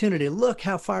opportunity. Look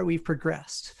how far we've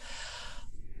progressed.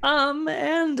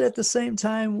 And at the same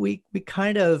time, we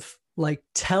kind of like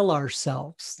tell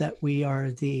ourselves that we are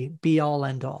the be all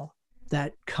end all,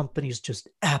 that companies just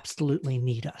absolutely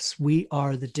need us. We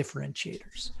are the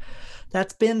differentiators.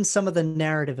 That's been some of the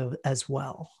narrative as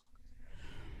well.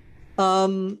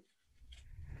 And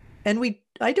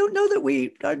I don't know that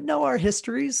we know our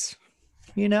histories,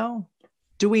 you know.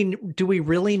 Do we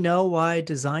really know why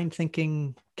design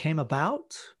thinking came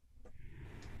about?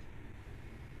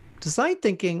 Design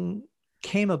thinking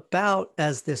came about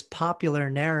as this popular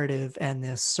narrative and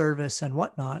this service and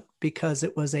whatnot because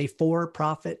it was a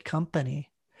for-profit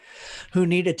company who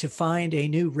needed to find a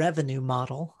new revenue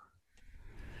model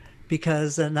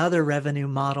because another revenue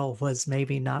model was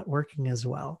maybe not working as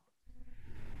well.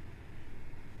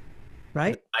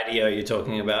 right? IDEO you're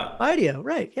talking about. IDEO,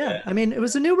 right? Yeah. Yeah. I mean, it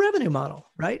was a new revenue model,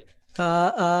 right?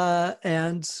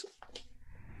 And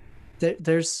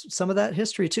there's some of that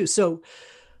history too. So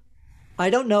I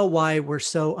don't know why we're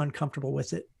so uncomfortable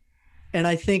with it. And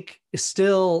I think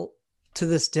still to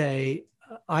this day,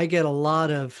 I get a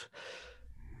lot of,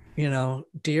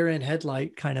 deer in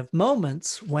headlight kind of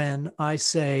moments when I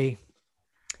say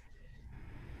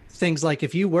things like,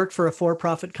 if you work for a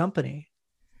for-profit company,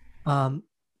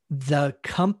 the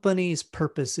company's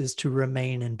purpose is to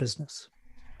remain in business.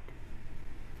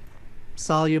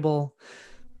 Soluble,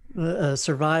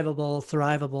 survivable,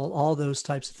 thrivable, all those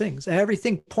types of things.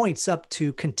 Everything points up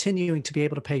to continuing to be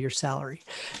able to pay your salary.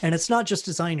 And it's not just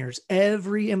designers.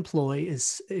 Every employee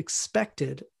is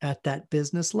expected at that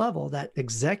business level, that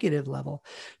executive level,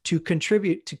 to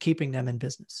contribute to keeping them in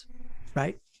business,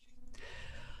 right?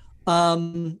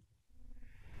 So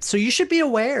you should be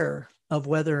aware of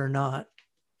whether or not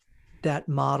that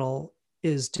model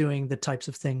is doing the types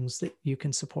of things that you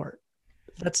can support.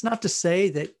 That's not to say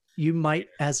that you might,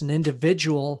 as an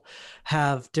individual,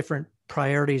 have different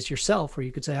priorities yourself where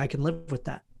you could say, I can live with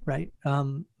that, right?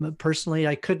 Personally,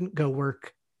 I couldn't go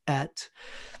work at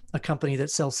a company that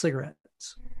sells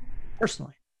cigarettes,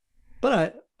 personally.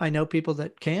 But I know people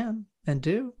that can and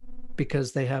do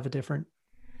because they have a different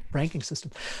ranking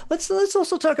system. Let's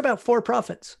also talk about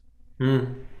for-profits.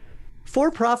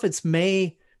 For-profits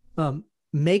may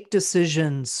make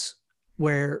decisions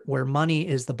where money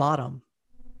is the bottom,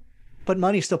 but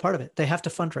money's still part of it. They have to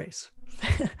fundraise.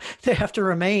 They have to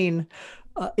remain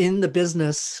in the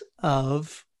business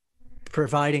of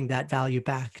providing that value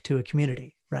back to a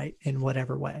community, right? In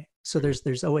whatever way. So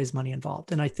there's always money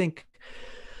involved. And I think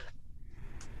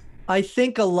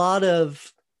a lot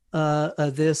of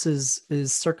this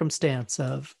is circumstance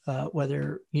of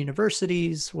whether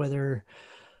universities, whether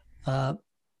a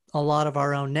lot of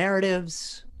our own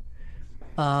narratives,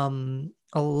 a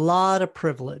lot of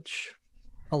privilege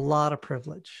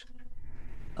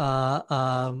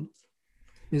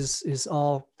is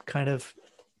all kind of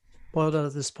boiled out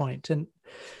at this point. And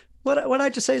what I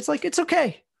just say, it's like, it's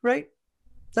okay, right?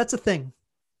 That's a thing.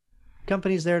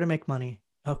 Company's there to make money.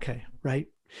 Okay, right?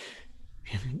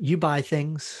 You buy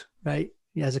things, right?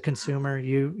 As a consumer,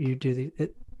 you do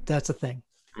that's a thing,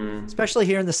 especially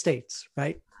here in the States,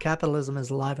 right? Capitalism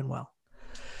is alive and well.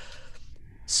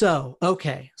 So,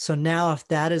 okay. So now if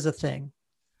that is a thing,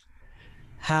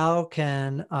 how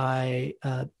can I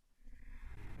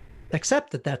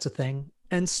accept that that's a thing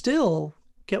and still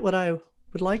get what I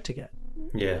would like to get?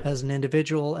 Yeah. As an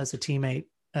individual, as a teammate,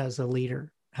 as a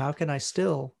leader, how can I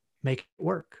still make it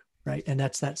work? Right. And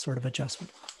that's that sort of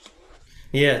adjustment.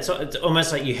 Yeah, it's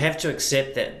almost like you have to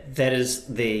accept that is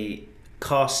the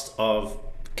cost of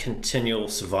continual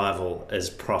survival is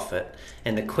profit.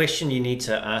 And the question you need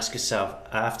to ask yourself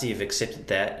after you've accepted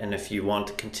that, and if you want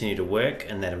to continue to work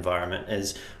in that environment,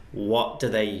 is what do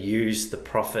they use the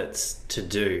profits to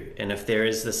do? And if there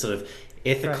is this sort of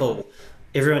ethical, right.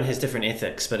 Everyone has different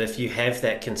ethics, but if you have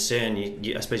that concern,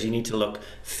 I suppose you need to look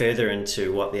further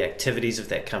into what the activities of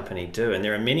that company do. And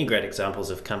there are many great examples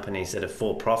of companies that are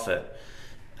for profit,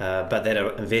 but that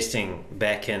are investing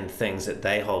back in things that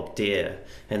they hold dear,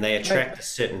 and they attract a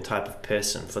certain type of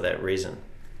person for that reason.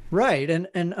 Right.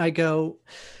 And I go,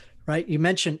 right, you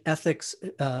mentioned ethics.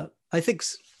 I think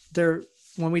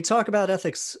when we talk about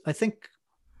ethics, I think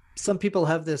some people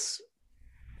have this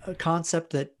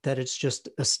concept that it's just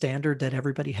a standard that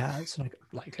everybody has.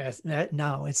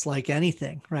 No, it's like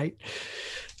anything, right?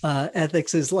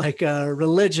 Ethics is like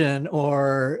religion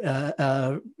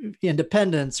or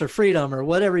independence or freedom or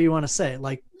whatever you want to say.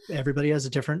 Like, everybody has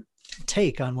a different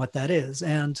take on what that is.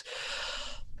 And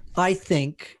I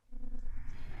think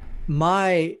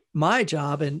my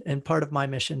job and part of my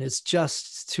mission is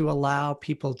just to allow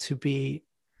people to be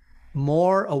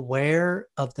more aware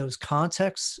of those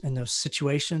contexts and those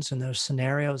situations and those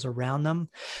scenarios around them,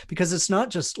 because it's not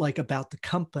just like about the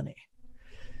company.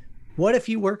 What if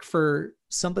you work for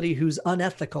somebody who's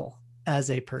unethical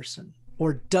as a person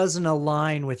or doesn't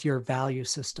align with your value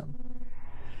system,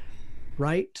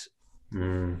 right?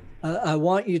 I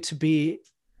want you to be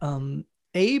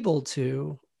able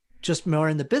to, just more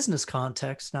in the business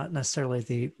context, not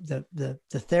necessarily the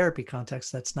therapy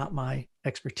context. That's not my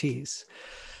expertise.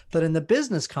 But in the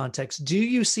business context, do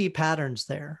you see patterns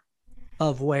there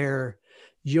of where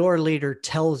your leader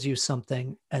tells you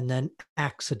something and then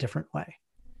acts a different way?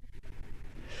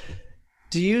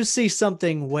 Do you see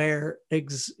something where,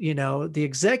 the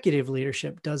executive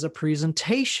leadership does a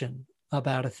presentation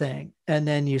about a thing and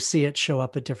then you see it show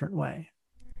up a different way?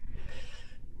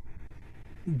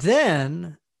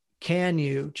 Then can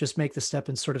you just make the step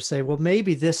and sort of say, well,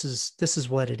 maybe this is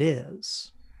what it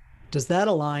is. Does that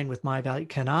align with my value?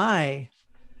 Can I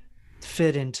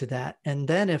fit into that? And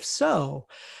then if so,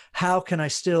 how can I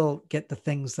still get the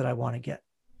things that I want to get?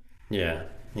 Yeah.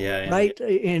 Yeah. Right.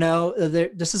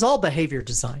 This is all behavior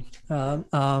design,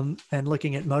 and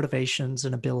looking at motivations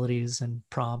and abilities and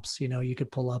prompts. You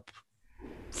could pull up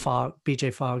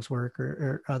BJ Fogg's work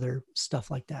or other stuff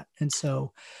like that. And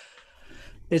so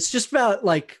it's just about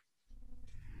like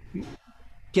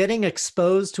getting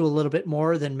exposed to a little bit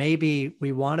more than maybe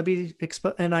we want to be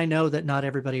exposed. And I know that not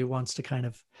everybody wants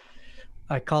to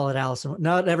I call it Alice.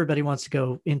 Not everybody wants to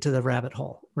go into the rabbit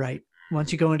hole, right?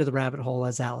 Once you go into the rabbit hole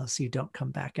as Alice, you don't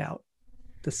come back out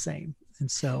the same. And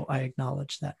so I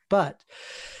acknowledge that. But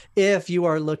if you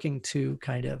are looking to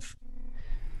kind of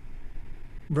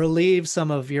relieve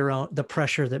some of the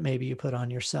pressure that maybe you put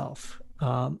on yourself,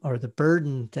 or the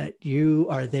burden that you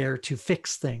are there to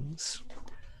fix things,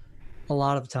 a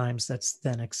lot of times that's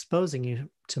then exposing you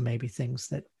to maybe things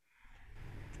that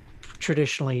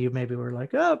traditionally you maybe were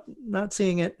like, oh, not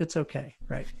seeing it, it's okay,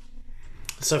 right?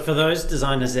 So for those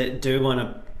designers that do want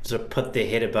to sort of put their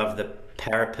head above the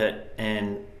parapet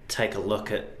and take a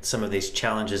look at some of these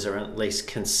challenges, or at least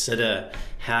consider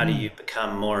how do you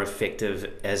become more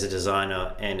effective as a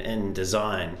designer and in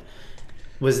design,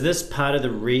 was this part of the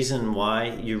reason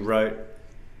why you wrote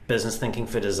Business Thinking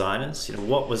for Designers?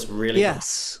 What was really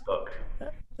yes the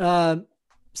book?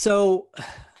 So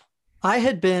I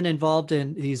had been involved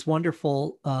in these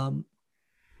wonderful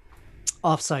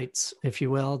offsites, if you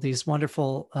will, these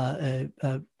wonderful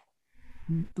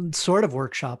sort of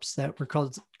workshops that were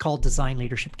called Design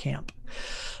Leadership Camp.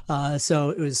 So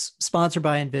it was sponsored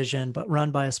by Envision, but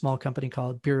run by a small company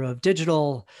called Bureau of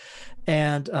Digital,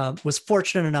 and was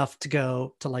fortunate enough to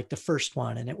go to like the first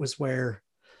one. And it was where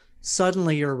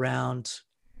suddenly you're around,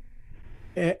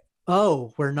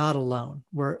 we're not alone.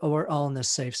 We're all in this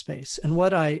safe space. And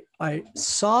what I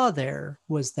saw there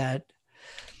was that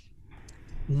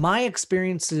my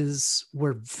experiences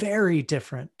were very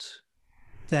different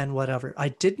than whatever. I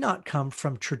did not come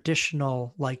from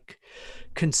traditional like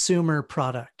consumer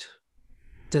product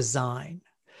design.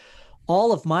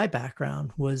 All of my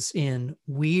background was in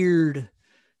weird,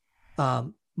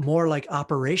 more like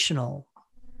operational.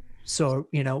 So,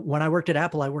 when I worked at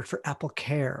Apple, I worked for Apple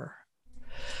Care.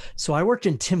 So I worked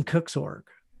in Tim Cook's org,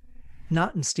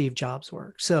 not in Steve Jobs'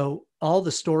 org. So all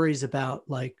the stories about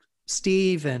like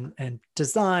Steve and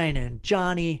design and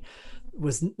Johnny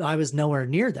I was nowhere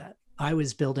near that. I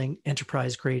was building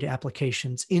enterprise grade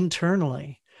applications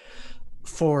internally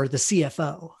for the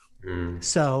CFO.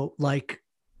 So like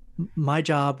my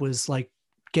job was like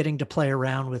getting to play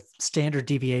around with standard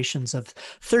deviations of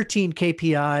 13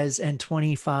 KPIs and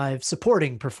 25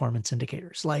 supporting performance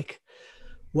indicators. Like,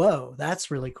 whoa, that's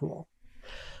really cool.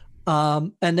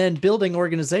 And then building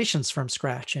organizations from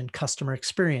scratch in customer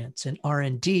experience and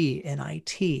R&D and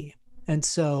IT. And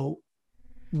so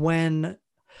when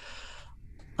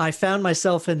I found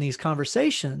myself in these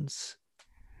conversations,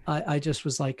 I just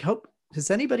was like, has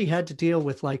anybody had to deal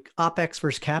with like OpEx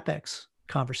versus CapEx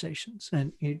conversations?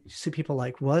 And you see people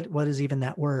like, what is even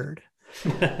that word?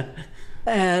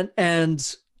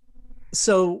 and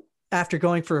so after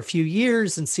going for a few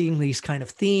years and seeing these kind of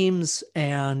themes,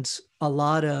 and a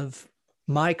lot of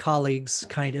my colleagues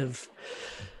kind of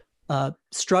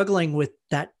struggling with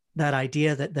that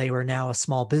idea that they were now a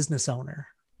small business owner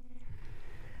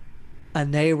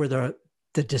and they were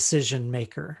the decision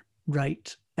maker,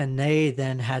 right? And they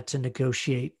then had to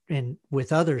negotiate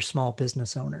with other small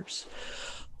business owners.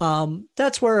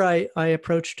 That's where I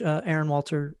approached Aaron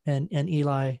Walter and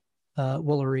Eli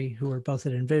Woolery, who were both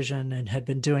at Envision and had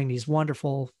been doing these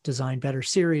wonderful Design Better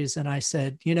series. And I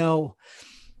said,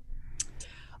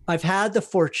 I've had the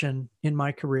fortune in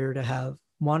my career to have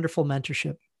wonderful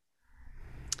mentorship,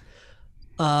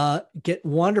 get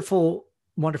wonderful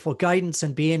guidance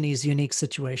and be in these unique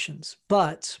situations.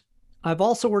 But I've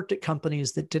also worked at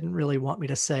companies that didn't really want me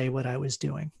to say what I was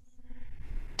doing,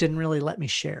 didn't really let me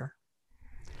share.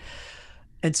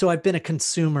 And so I've been a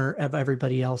consumer of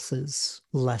everybody else's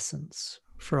lessons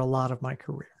for a lot of my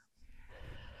career.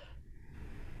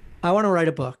 I want to write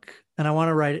a book, and I want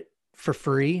to write it for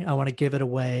free. I want to give it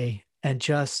away and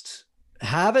just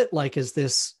have it like as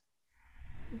this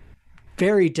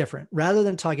very different, rather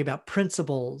than talking about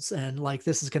principles and like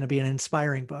this is going to be an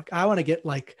inspiring book. I want to get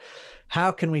like,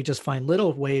 how can we just find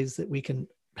little ways that we can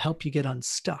help you get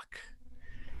unstuck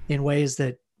in ways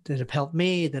that have helped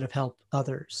me, that have helped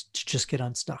others to just get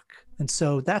unstuck. And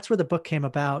so that's where the book came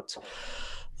about.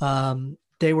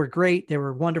 They were great. They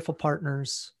were wonderful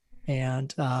partners,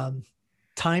 and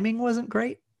timing wasn't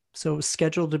great. So it was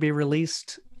scheduled to be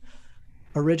released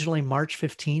originally March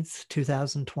 15th,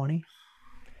 2020,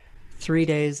 3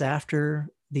 days after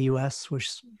the US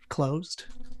was closed.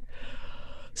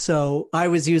 So I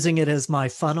was using it as my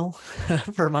funnel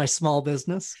for my small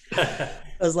business. I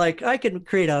was like, I can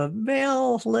create a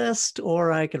mail list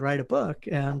or I could write a book.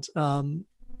 And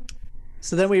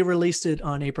so then we released it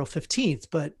on April 15th,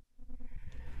 but,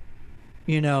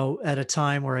 at a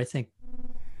time where I think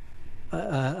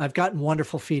I've gotten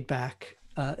wonderful feedback.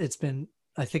 I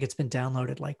think it's been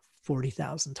downloaded like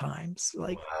 40,000 times,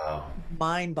 like Wow.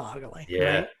 mind boggling,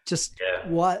 Yeah. right? Just Yeah.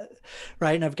 what,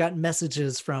 right? And I've gotten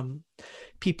messages from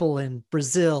people in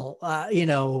Brazil,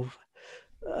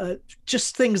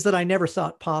 just things that I never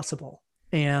thought possible.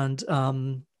 And,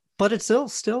 but it's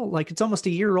still like, it's almost a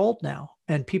year old now.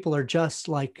 And people are just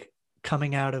like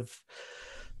coming out of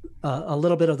a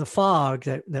little bit of the fog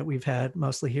that we've had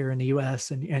mostly here in the US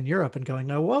and Europe and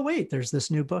going, oh, well, wait, there's this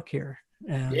new book here.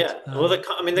 And Yeah. Well, the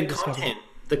rediscovered it. content,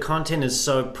 the content is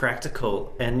so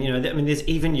practical, and there's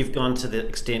even you've gone to the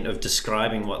extent of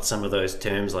describing what some of those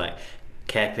terms like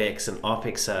capex and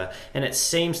opex are, and it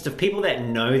seems to people that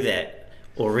know that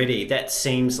already, that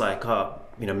seems like, oh,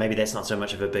 maybe that's not so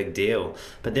much of a big deal.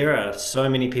 But there are so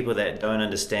many people that don't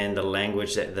understand the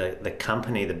language that the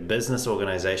company, the business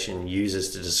organization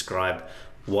uses to describe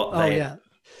what Oh yeah,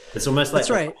 It's almost like that's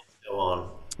right. go on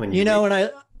when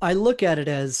And I look at it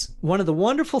as one of the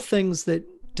wonderful things that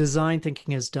design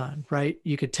thinking has done, right?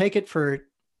 You could take it for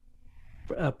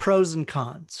pros and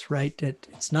cons, right?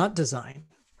 It's not design.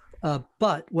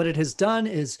 But what it has done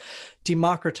is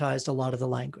democratized a lot of the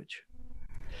language.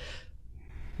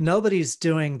 Nobody's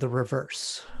doing the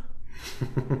reverse.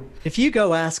 If you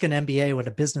go ask an MBA what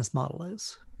a business model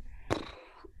is,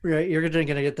 right, you're going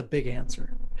to get the big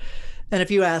answer. And if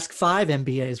you ask 5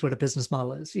 MBAs what a business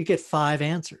model is, you get 5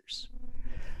 answers.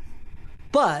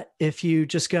 But if you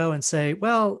just go and say,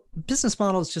 well, business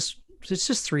model is it's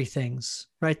just 3 things,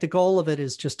 right? The goal of it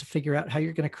is just to figure out how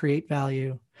you're going to create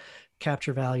value,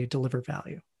 capture value, deliver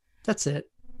value. That's it,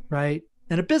 right?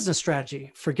 And a business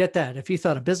strategy, forget that. If you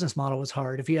thought a business model was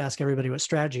hard, if you ask everybody what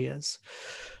strategy is,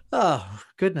 oh,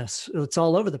 goodness, it's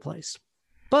all over the place.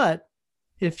 But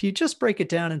if you just break it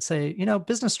down and say,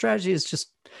 business strategy is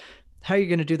just how you're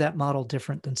going to do that model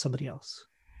different than somebody else.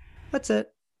 That's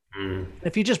it. Mm.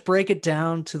 If you just break it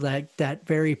down to that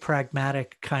very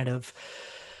pragmatic kind of,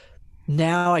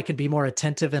 now I can be more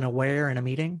attentive and aware in a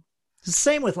meeting. It's the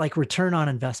same with like return on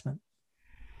investment.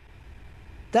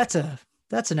 That's an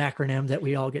acronym that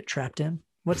we all get trapped in.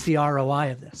 What's the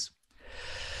ROI of this?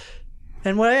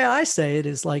 And what I say it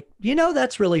is like,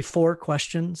 that's really 4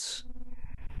 questions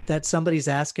that somebody's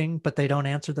asking, but they don't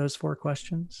answer those 4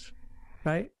 questions,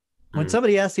 right? When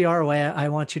somebody asks the ROI, I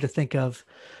want you to think of,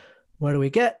 what do we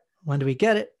get? When do we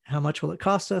get it? How much will it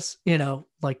cost us?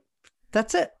 Like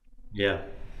that's it. Yeah.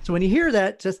 So when you hear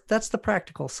that, that's the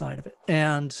practical side of it.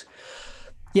 And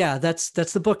yeah, that's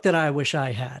the book that I wish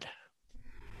I had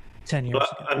 10 years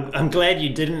ago. I'm glad you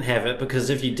didn't have it, because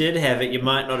if you did have it, you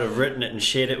might not have written it and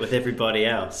shared it with everybody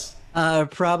else.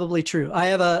 Probably true. I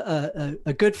have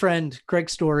a good friend, Greg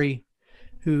Story,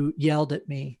 who yelled at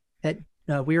me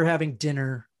we were having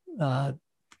dinner.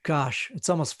 It's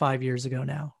almost 5 years ago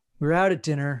now. We were out at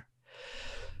dinner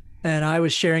and I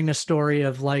was sharing the story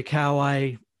of like how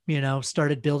I,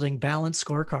 started building balanced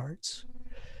scorecards,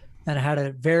 and I had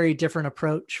a very different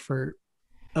approach for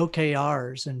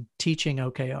OKRs and teaching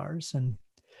OKRs.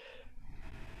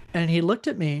 And he looked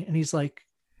at me and he's like,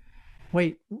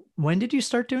 wait, when did you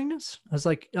start doing this? I was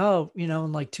like, oh,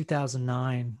 in like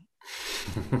 2009.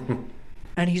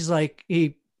 And he's like,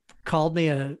 he called me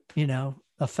a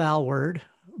foul word,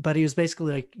 but he was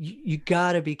basically like, you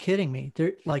gotta be kidding me.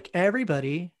 They're like,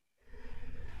 everybody,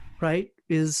 right,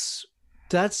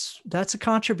 that's a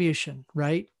contribution,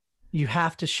 right? You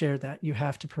have to share that. You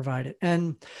have to provide it.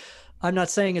 And I'm not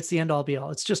saying it's the end all be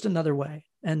all. It's just another way.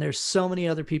 And there's so many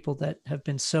other people that have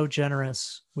been so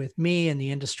generous with me and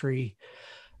the industry.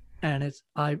 And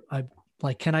I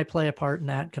like, can I play a part in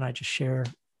that? Can I just share?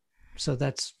 So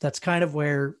that's kind of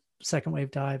where Second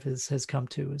Wave Dive has come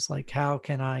to, is like, how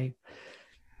can I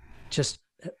just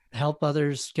help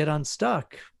others get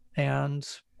unstuck and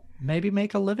maybe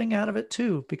make a living out of it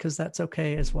too, because that's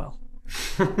okay as well.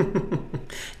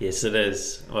 Yes, it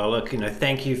is. Well, look,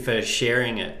 thank you for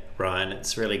sharing it, Ryan.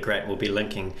 It's really great. We'll be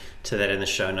linking to that in the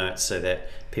show notes so that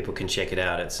people can check it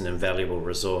out. It's an invaluable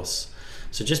resource.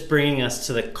 So just bringing us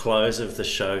to the close of the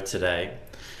show today,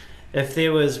 if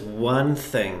there was one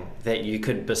thing that you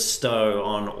could bestow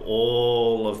on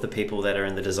all of the people that are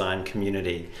in the design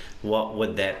community, what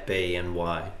would that be and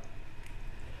why?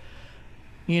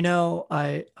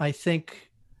 I think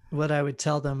what I would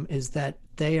tell them is that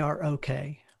they are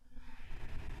okay.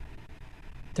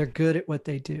 They're good at what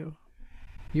they do.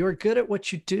 You are good at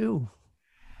what you do.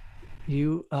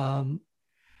 You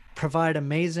provide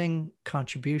amazing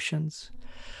contributions,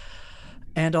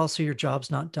 and also your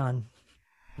job's not done.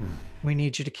 We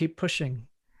need you to keep pushing.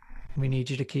 We need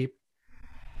you to keep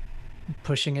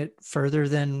pushing it further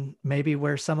than maybe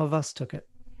where some of us took it.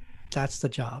 That's the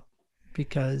job,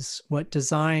 because what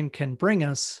design can bring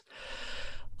us,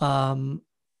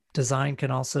 design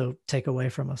can also take away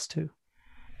from us too.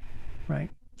 Right.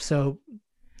 So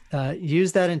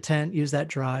use that intent, use that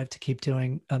drive to keep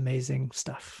doing amazing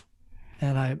stuff.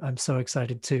 And I'm so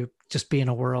excited to just be in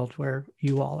a world where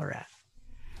you all are at.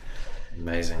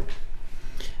 Amazing.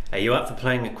 Are you up for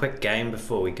playing a quick game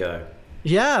before we go?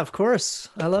 Yeah, of course.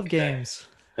 I love games.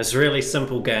 It's a really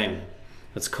simple game.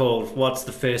 It's called What's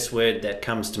the First Word That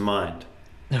Comes to Mind?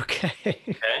 Okay.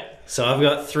 Okay. So I've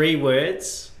got 3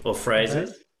 words or phrases,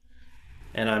 Okay.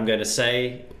 and I'm going to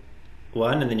say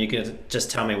one, and then you can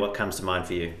just tell me what comes to mind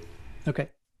for you. Okay.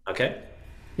 Okay?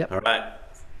 Yep. All right.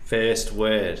 First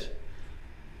word,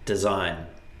 design.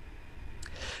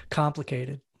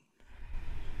 Complicated.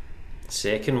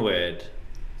 Second word,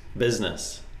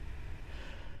 business.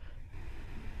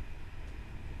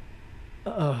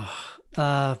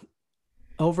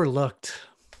 Overlooked.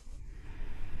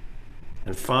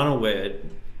 And final word,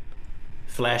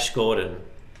 Flash Gordon.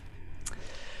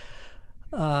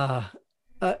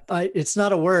 It's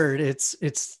not a word.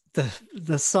 It's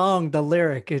the song, the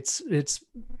lyric. It's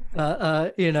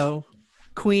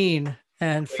Queen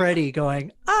and Freddie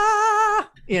going, ah,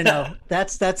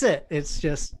 that's it. It's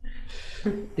just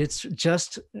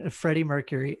Freddie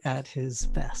Mercury at his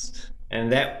best.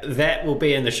 And that will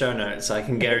be in the show notes, I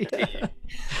can guarantee you.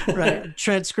 Right.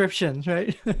 Transcription,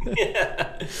 right?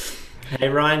 Yeah. Hey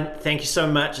Ryan, thank you so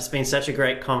much. It's been such a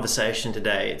great conversation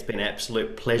today. It's been an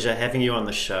absolute pleasure having you on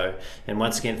the show. And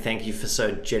once again, thank you for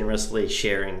so generously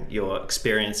sharing your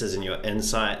experiences and your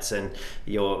insights and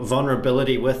your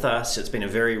vulnerability with us. It's been a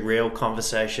very real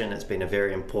conversation. It's been a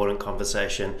very important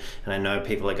conversation. And I know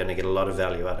people are going to get a lot of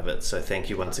value out of it. So thank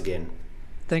you once again.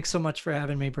 Thanks so much for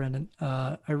having me, Brendan.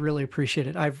 I really appreciate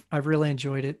it. I've really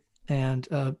enjoyed it. And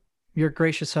you're a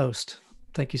gracious host.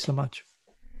 Thank you so much.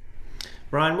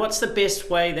 Ryan, what's the best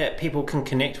way that people can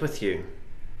connect with you?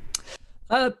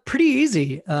 Pretty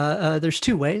easy. There's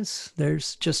 2 ways.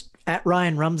 There's just at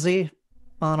Ryan Rumsey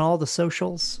on all the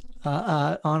socials,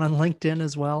 on LinkedIn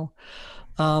as well.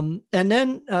 And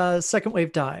then Second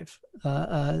Wave Dive.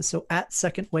 So at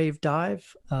Second Wave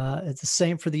Dive, it's the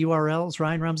same for the URLs,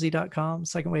 ryanrumsey.com,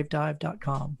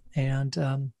 secondwavedive.com.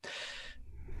 And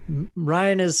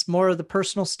Ryan is more of the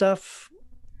personal stuff,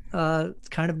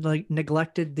 kind of like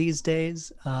neglected these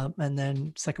days. And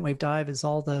then Second Wave Dive is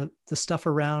all the stuff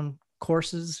around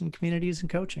courses and communities and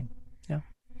coaching. Yeah.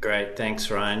 Great.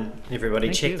 Thanks, Ryan. Everybody,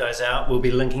 check you. those out. We'll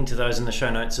be linking to those in the show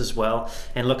notes as well.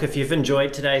 And look, if you've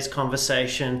enjoyed today's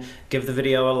conversation, give the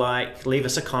video a like, leave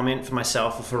us a comment for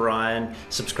myself or for Ryan,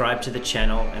 subscribe to the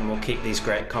channel, and we'll keep these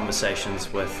great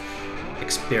conversations with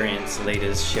experienced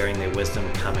leaders sharing their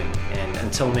wisdom coming. And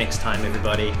until next time,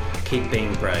 everybody, keep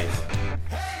being brave.